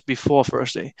visuals before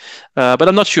Thursday, but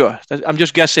I'm not sure. I'm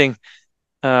just guessing.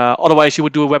 Otherwise, you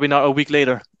would do a webinar a week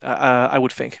later, I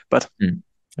would think. But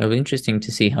it'll be interesting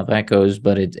to see how that goes.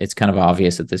 But it's kind of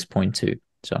obvious at this point too.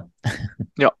 So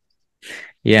yeah.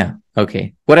 Yeah.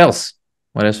 Okay. What else?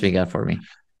 What else we got for me?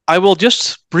 I will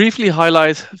just briefly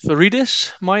highlight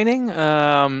Viridis mining.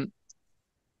 I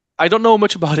don't know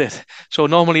much about it, so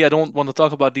normally I don't want to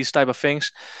talk about these type of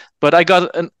things. But I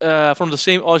got from the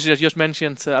same Aussie that just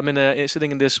mentioned. I'm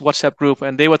sitting in this WhatsApp group,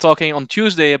 and they were talking on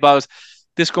Tuesday about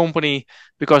this company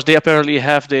because they apparently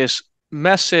have this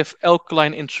massive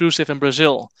alkaline intrusive in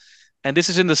Brazil, and this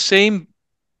is in the same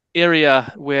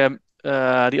area where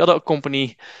the other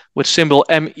company with symbol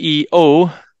MEO,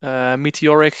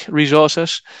 Meteoric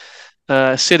Resources,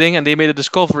 sitting, and they made a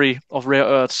discovery of rare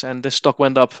earths, and this stock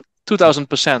went up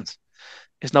 2,000%.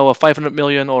 It's now a $500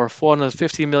 million or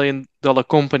 $450 million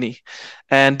company,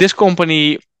 and this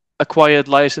company acquired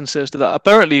licenses that are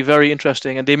apparently very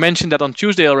interesting, and they mentioned that on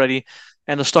Tuesday already,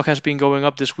 and the stock has been going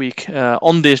up this week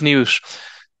on this news.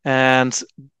 And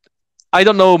I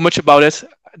don't know much about it.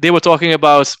 They were talking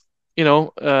about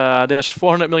there's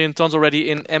 400 million tons already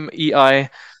in MEI,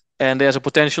 and there's a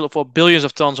potential for billions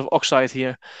of tons of oxide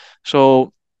here.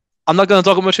 So I'm not going to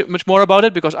talk much more about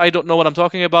it because I don't know what I'm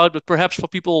talking about. But perhaps for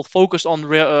people focused on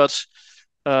rare earths,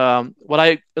 what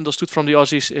I understood from the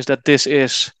Aussies is that this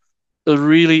is a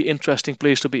really interesting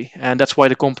place to be, and that's why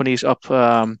the company is up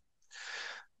 200%,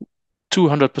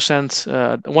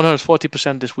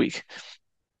 140% this week.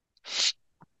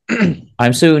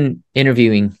 I'm soon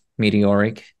interviewing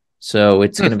Meteoric, so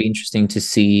it's going to be interesting to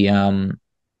see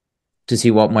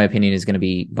what my opinion is going to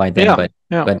be by then.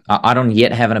 But I don't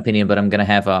yet have an opinion, but I'm going to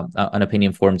have an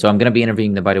opinion for him. So I'm going to be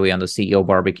interviewing them, by the way, on the CEO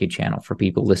Barbecue channel for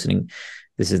people listening.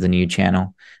 This is the new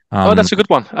channel. That's a good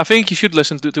one. I think you should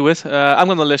listen to it. I'm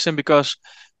going to listen because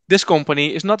this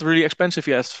company is not really expensive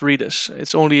yet, Viridis.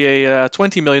 It's only a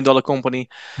 $20 million company.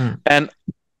 And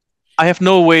I have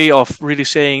no way of really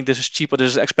saying this is cheap or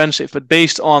this is expensive, but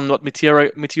based on what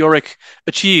Meteoric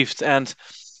achieved, and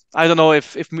I don't know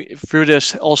if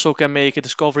Viridis also can make a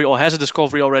discovery or has a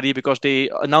discovery already because they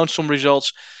announced some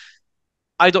results.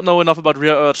 I don't know enough about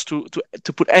rare earths to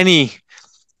put any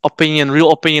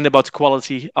real opinion about the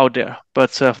quality out there.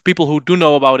 But people who do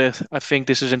know about it, I think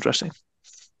this is interesting.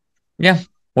 Yeah.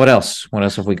 What else? What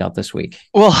else have we got this week?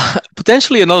 Well,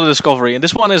 potentially another discovery, and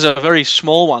this one is a very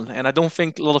small one, and I don't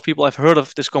think a lot of people have heard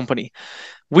of this company.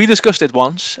 We discussed it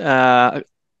once. I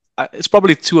it's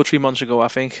probably 2 or 3 months ago, I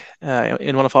think,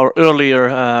 in one of our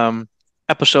earlier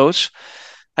episodes,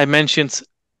 I mentioned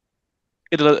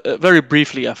it very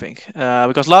briefly, I think,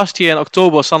 because last year in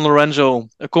October, San Lorenzo,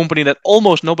 a company that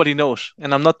almost nobody knows,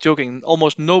 and I'm not joking,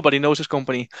 almost nobody knows this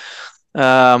company.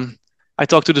 I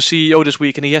talked to the CEO this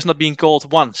week, and he has not been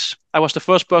called once. I was the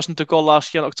first person to call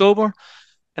last year in October,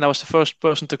 and I was the first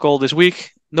person to call this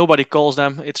week. Nobody calls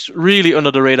them. It's really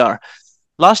under the radar.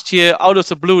 Last year, out of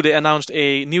the blue, they announced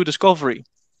a new discovery. It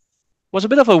was a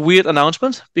bit of a weird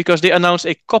announcement because they announced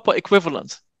a copper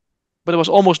equivalent, but there was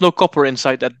almost no copper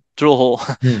inside that drill hole,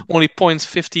 only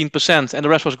 0.15%, and the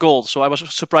rest was gold. So I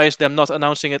was surprised them not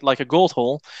announcing it like a gold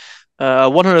hole.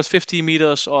 150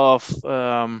 meters of,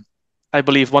 I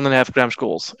believe, 1.5 grams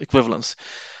gold equivalent.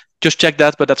 Just check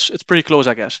that, but it's pretty close,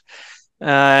 I guess.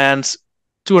 And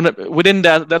 200 within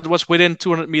that was within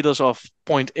 200 meters of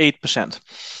 0.8%,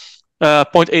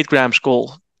 0.8 grams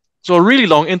gold. So a really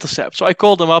long intercept. So I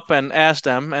called them up and asked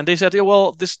them, and they said, yeah,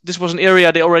 well, this was an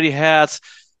area they already had.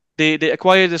 They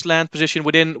acquired this land position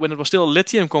within when it was still a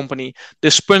lithium company.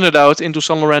 They spun it out into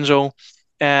San Lorenzo,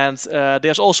 and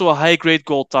there's also a high-grade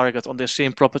gold target on this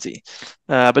same property.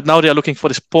 But now they're looking for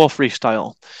this porphyry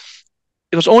style.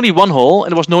 It was only one hole,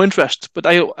 and there was no interest. But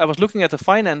I was looking at the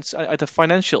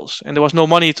financials, and there was no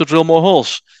money to drill more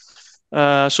holes.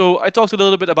 So I talked a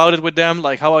little bit about it with them,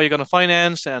 like how are you going to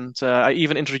finance, and I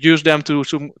even introduced them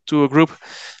to a group.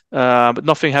 But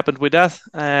nothing happened with that.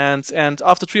 And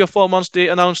after 3 or 4 months, they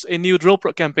announced a new drill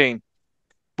campaign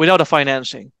without a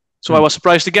financing. So I was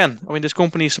surprised again. I mean, this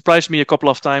company surprised me a couple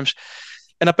of times.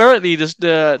 And apparently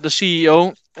the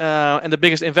CEO and the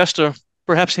biggest investor,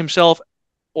 perhaps himself,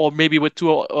 or maybe with 2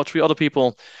 or 3 other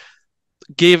people,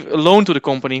 gave a loan to the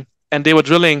company, and they were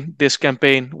drilling this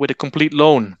campaign with a complete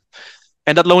loan.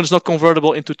 And that loan is not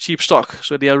convertible into cheap stock.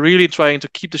 So they are really trying to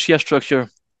keep the share structure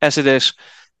as it is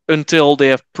until they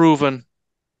have proven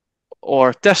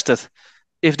or tested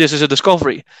if this is a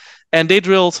discovery. And they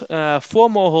drilled 4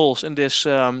 more holes in this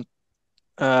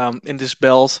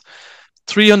belt,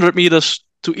 300 meters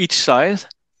to each side,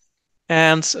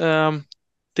 and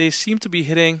they seem to be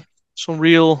hitting some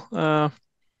real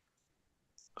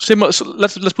similar. So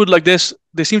let's put it like this: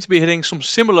 they seem to be hitting some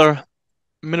similar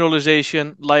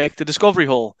mineralization like the discovery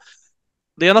hole.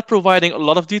 They are not providing a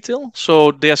lot of detail,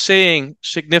 so they are saying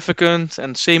significant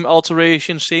and same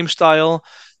alteration, same style,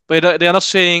 but they are not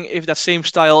saying if that same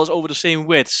style is over the same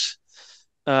width.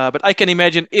 But I can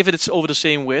imagine if it's over the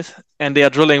same width and they are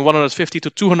drilling 150 to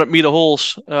 200 meter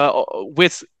holes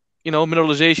with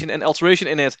mineralization and alteration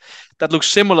in it that looks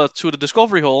similar to the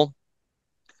discovery hole.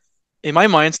 In my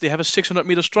mind, they have a 600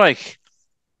 meter strike,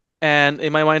 and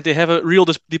in my mind, they have a real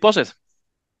deposit.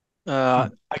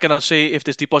 I cannot say if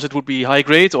this deposit would be high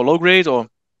grade or low grade, or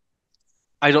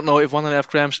I don't know if 1.5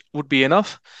 grams would be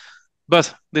enough.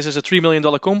 But this is a $3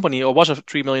 million company, or was a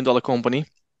 $3 million company.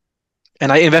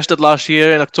 And I invested last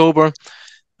year in October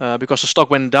because the stock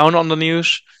went down on the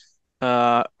news.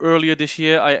 Earlier this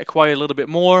year, I acquired a little bit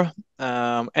more.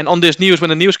 And on this news, when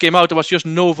the news came out, there was just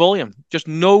no volume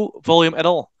at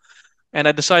all. And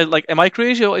I decided, like, am I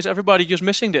crazy or is everybody just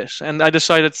missing this? And I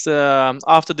decided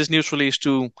after this news release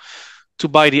to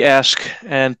buy the ASK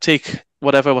and take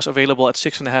whatever was available at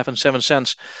 6.5 and 7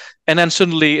 cents. And then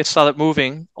suddenly it started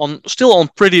moving still on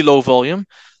pretty low volume.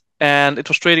 And it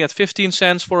was trading at 15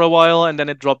 cents for a while, and then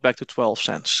it dropped back to 12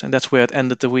 cents. And that's where it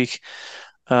ended the week.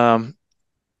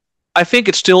 I think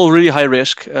it's still really high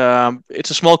risk.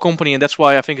 It's a small company, and that's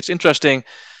why I think it's interesting.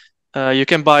 You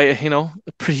can buy, a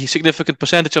pretty significant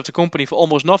percentage of the company for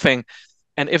almost nothing.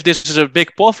 And if this is a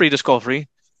big porphyry discovery,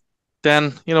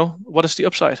 then, what is the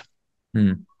upside?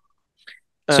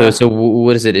 So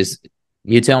what is it?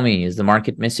 You tell me, is the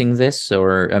market missing this?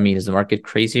 Or, is the market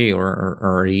crazy or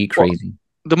are you crazy? Well,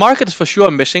 the market is for sure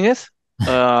missing it.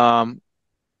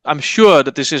 I'm sure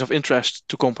that this is of interest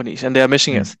to companies and they are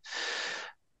missing it.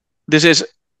 This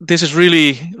is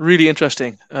really, really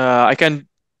interesting.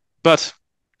 But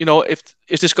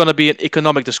is this going to be an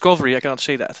economic discovery? I cannot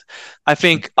say that. I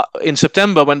think in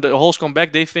September, when the holes come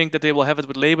back, they think that they will have it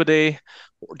with Labor Day,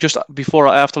 just before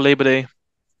or after Labor Day.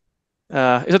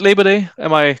 Is it Labor Day?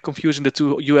 Am I confusing the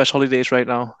 2 U.S. holidays right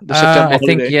now? The September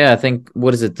holiday. I think,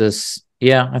 what is it?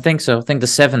 I think so. I think the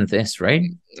 7th is, right?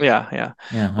 Yeah.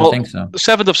 I think so. The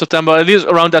 7th of September, at least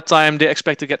around that time, they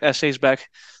expect to get assays back,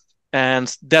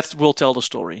 and that will tell the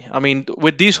story. I mean,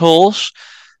 with these holes,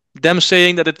 them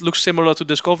saying that it looks similar to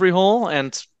Discovery hole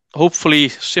and hopefully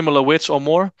similar widths or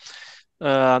more,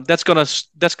 that's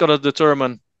gonna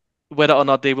determine whether or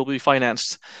not they will be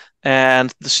financed.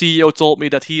 And the CEO told me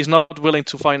that he is not willing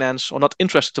to finance or not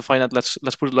interested to finance.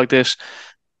 Let's put it like this.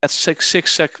 at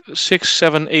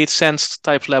 7, 8 cents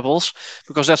type levels,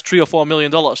 because that's $3 or $4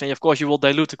 million, and of course you will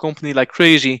dilute the company like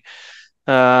crazy.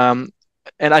 And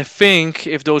I think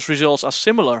if those results are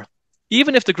similar,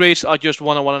 even if the grades are just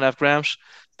 1 or 1.5 grams,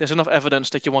 there's enough evidence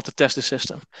that you want to test the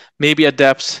system. Maybe at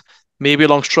depth, maybe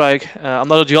along strike. I'm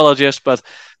not a geologist, but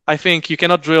I think you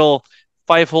cannot drill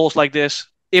 5 holes like this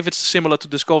if it's similar to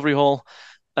discovery hole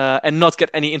and not get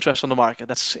any interest on the market.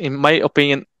 That's, in my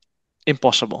opinion,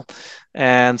 impossible.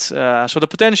 And so the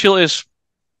potential is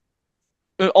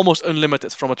almost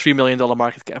unlimited from a $3 million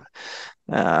market cap.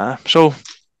 So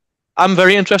I'm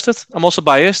very interested. I'm also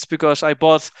biased because I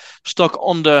bought stock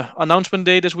on the announcement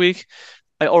day this week.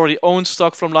 I already owned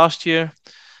stock from last year.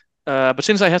 But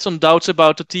since I had some doubts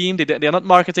about the team, they are not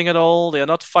marketing at all. They are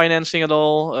not financing at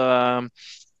all.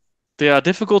 They are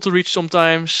difficult to reach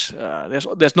sometimes.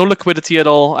 There's no liquidity at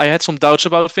all. I had some doubts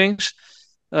about things.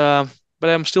 But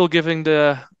I'm still giving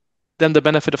them the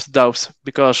benefit of the doubt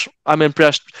because I'm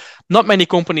impressed. Not many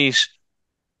companies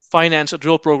finance a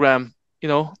drill program,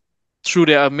 through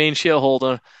their main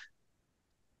shareholder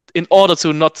in order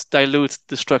to not dilute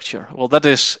the structure. Well, that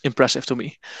is impressive to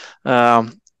me.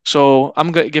 So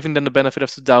I'm giving them the benefit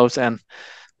of the doubt and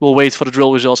we'll wait for the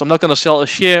drill results. I'm not going to sell a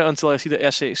share until I see the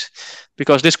assays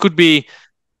because this could be,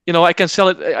 I can sell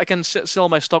it. I can sell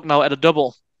my stock now at a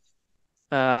double.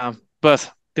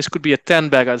 But this could be a 10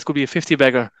 bagger. This could be a 50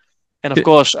 bagger. And of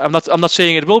course, I'm not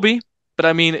saying it will be, but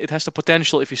I mean, it has the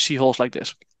potential if you see holes like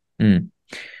this.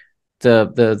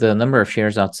 The number of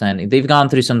shares outstanding, they've gone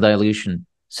through some dilution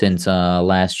since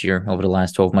last year. Over the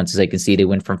last 12 months, as I can see, they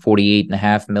went from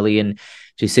 48.5 million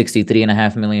to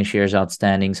 63.5 million shares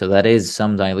outstanding. So that is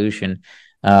some dilution.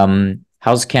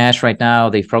 How's cash right now?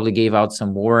 They probably gave out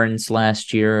some warrants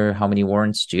last year. How many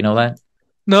warrants? Do you know that?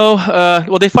 No.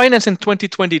 Well, they financed in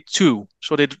 2022.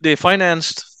 So they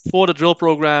financed for the drill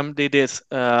program they did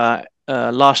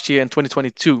last year in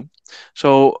 2022.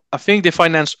 So I think they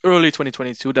financed early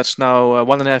 2022. That's now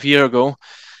 1.5 years ago.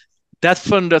 That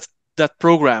funded that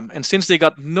program. And since they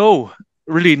got no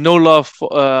love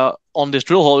on this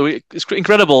drill hole, it's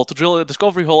incredible to drill a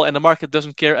discovery hole and the market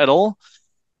doesn't care at all.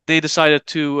 They decided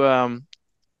to,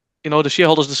 the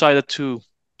shareholders decided to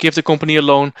give the company a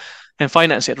loan and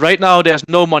finance it. Right now, there's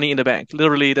no money in the bank.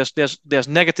 Literally, there's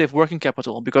negative working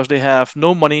capital because they have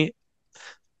no money.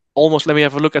 Almost, let me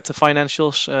have a look at the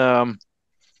financials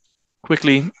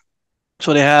quickly.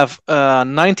 So they have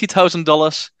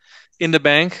 $90,000 in the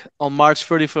bank on March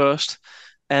 31st,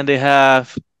 and they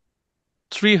have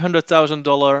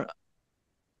 $300,000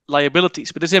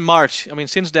 liabilities. But it's in March. I mean,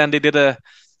 since then they did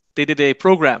a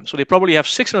program, so they probably have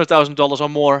 $600,000 or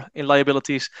more in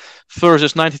liabilities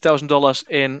versus $90,000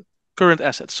 in current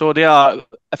assets. So they are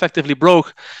effectively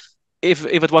broke if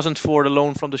it wasn't for the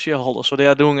loan from the shareholders. So they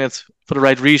are doing it for the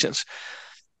right reasons.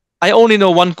 I only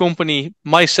know one company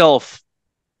myself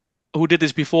who did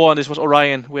this before, and this was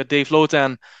Orion, where Dave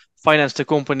Lotan financed the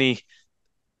company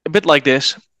a bit like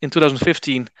this in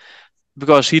 2015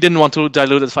 because he didn't want to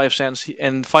dilute at 5 cents.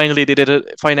 And finally, they did a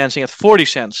financing at 40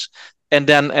 cents and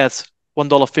then at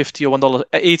 $1.50 or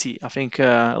 $1.80, I think,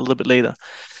 a little bit later.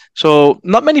 So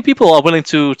not many people are willing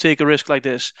to take a risk like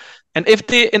this. And if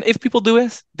people do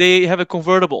it, they have a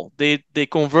convertible. They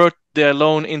convert their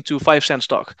loan into 5-cent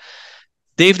stock.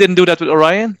 Dave didn't do that with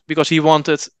Orion because he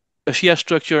wanted a share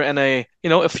structure and a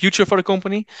future for the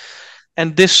company.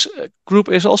 And this group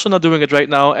is also not doing it right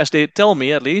now, as they tell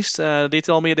me at least. They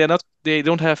tell me they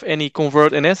don't have any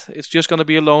convert in it. It's just going to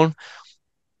be a loan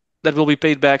that will be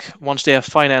paid back once they have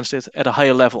financed it at a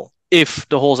higher level, if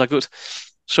the holes are good.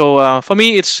 So for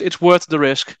me, it's worth the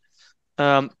risk.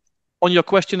 On your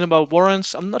question about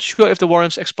warrants, I'm not sure if the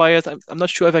warrants expired. I'm not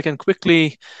sure if I can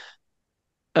quickly.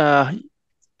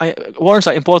 Warrants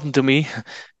are important to me,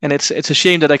 and it's a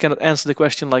shame that I cannot answer the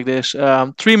question like this.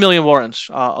 3 million warrants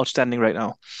are outstanding right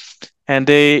now, and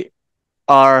they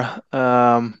are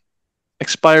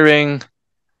expiring.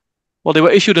 Well, they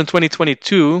were issued in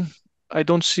 2022. I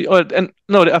don't see. Oh, and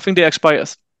no, I think they expired.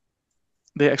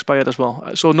 They expired as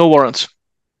well. So no warrants.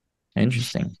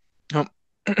 Interesting. Oh.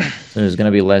 So there's going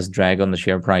to be less drag on the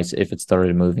share price if it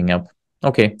started moving up.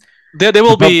 Okay. There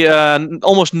will be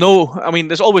almost no. I mean,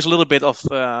 there's always a little bit of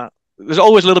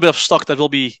stock that will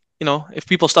be. If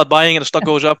people start buying and the stock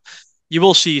goes up, you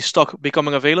will see stock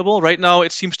becoming available. Right now,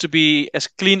 it seems to be as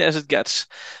clean as it gets.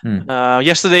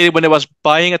 Yesterday, when it was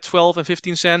buying at 12 and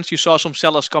 15 cents, you saw some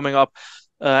sellers coming up,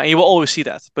 and you will always see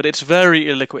that. But it's very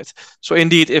illiquid. So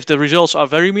indeed, if the results are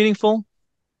very meaningful,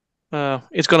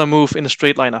 it's gonna move in a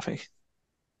straight line, I think.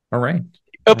 All right.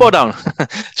 Up or down.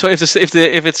 So if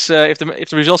the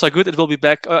results are good, it will be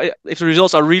back. If the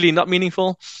results are really not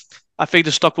meaningful, I think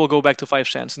the stock will go back to 5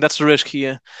 cents, and that's the risk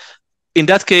here. In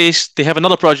that case, they have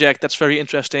another project that's very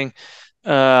interesting,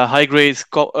 high-grade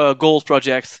gold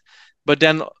project. But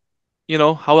then,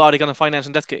 how are they going to finance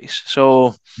in that case?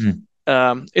 So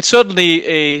it's certainly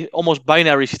a almost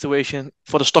binary situation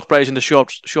for the stock price in the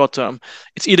short term.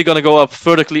 It's either going to go up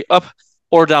vertically up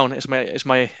or down is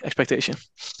my expectation.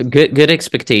 Good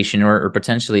expectation, or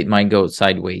potentially it might go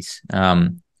sideways.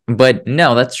 But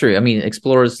no, that's true. I mean,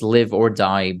 explorers live or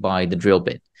die by the drill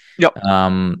bit. Yep.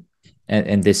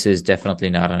 And this is definitely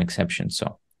not an exception.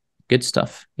 So good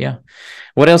stuff. Yeah.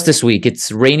 What else this week?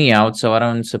 It's rainy out, so I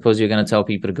don't suppose you're going to tell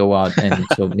people to go out, and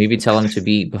so maybe tell them to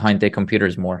be behind their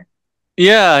computers more.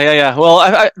 Yeah.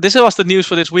 Well, this was the news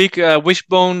for this week.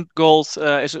 Wishbone Gold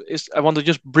is. I want to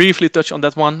just briefly touch on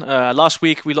that one. Last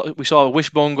week we saw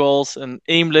Wishbone Gold, an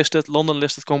AIM listed, London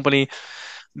listed company,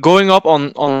 going up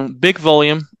on big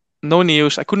volume. No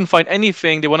news. I couldn't find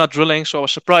anything. They were not drilling, so I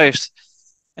was surprised.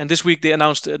 And this week they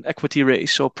announced an equity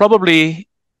raise. So probably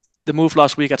the move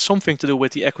last week had something to do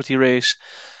with the equity raise.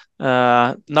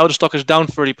 Now the stock is down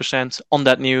 30% on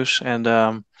that news, and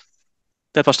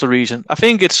that was the reason. I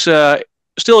think it's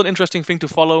still an interesting thing to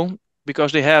follow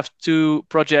because they have two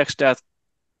projects that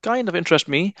kind of interest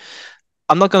me.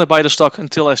 I'm not going to buy the stock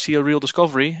until I see a real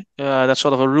discovery. That's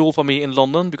sort of a rule for me in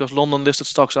London, because London listed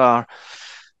stocks are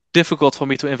difficult for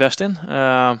me to invest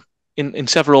in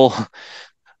several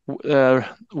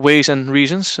ways and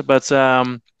reasons. But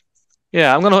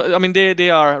yeah, they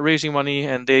are raising money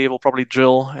and they will probably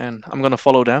drill, and I'm going to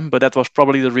follow them. But that was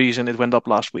probably the reason it went up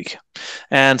last week.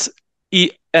 And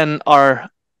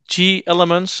ENRG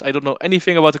Elements, I don't know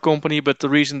anything about the company, but the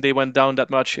reason they went down that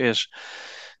much is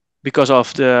because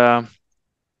of the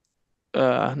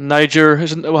Niger.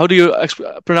 How do you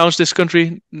pronounce this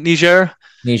country? Niger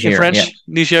in French. Yeah.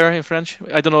 Niger in French.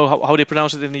 I don't know how they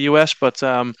pronounce it in the US, but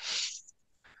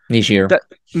Niger.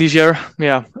 Niger.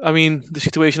 Yeah. I mean, the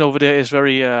situation over there is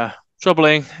very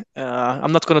troubling.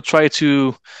 I'm not going to try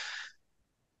to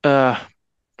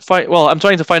I'm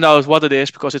trying to find out what it is,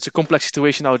 because it's a complex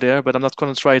situation out there, but I'm not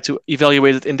going to try to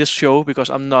evaluate it in this show because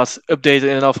I'm not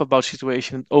updated enough about the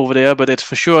situation over there. But it's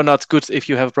for sure not good if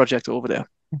you have a project over there.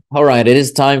 All right, it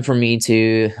is time for me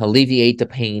to alleviate the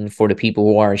pain for the people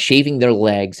who are shaving their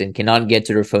legs and cannot get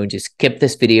to their phone to skip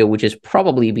this video, which is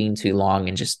probably being too long,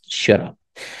 and just shut up.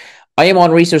 I am on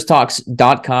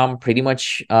resourcetalks.com pretty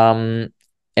much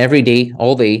every day,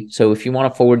 all day. So if you want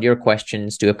to forward your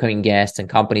questions to upcoming guests and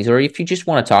companies, or if you just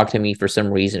want to talk to me for some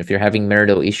reason, if you're having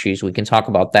marital issues, we can talk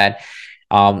about that.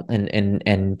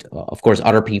 And of course,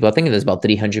 other people. I think there's about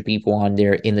 300 people on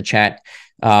there in the chat.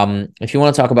 If you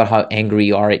want to talk about how angry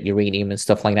you are at uranium and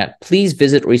stuff like that, please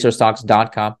visit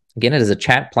resourcetalks.com. Again, it is a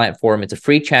chat platform. It's a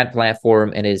free chat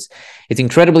platform, and it's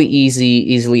incredibly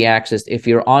easily accessed. If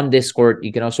you're on Discord,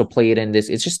 you can also play it in this.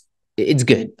 It's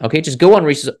good. Okay, just go on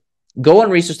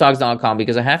resourcetalks.com,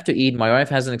 because I have to eat. My wife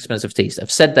has an expensive taste.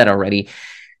 I've said that already,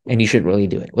 and you should really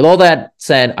do it. With all that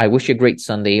said, I wish you a great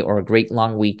Sunday or a great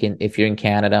long weekend if you're in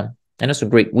Canada. And it's a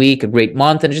great week, a great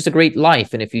month, and just a great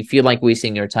life. And if you feel like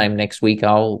wasting your time next week,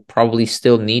 I'll probably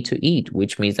still need to eat,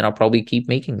 which means that I'll probably keep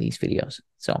making these videos.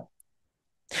 So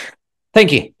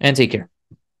thank you, and take care.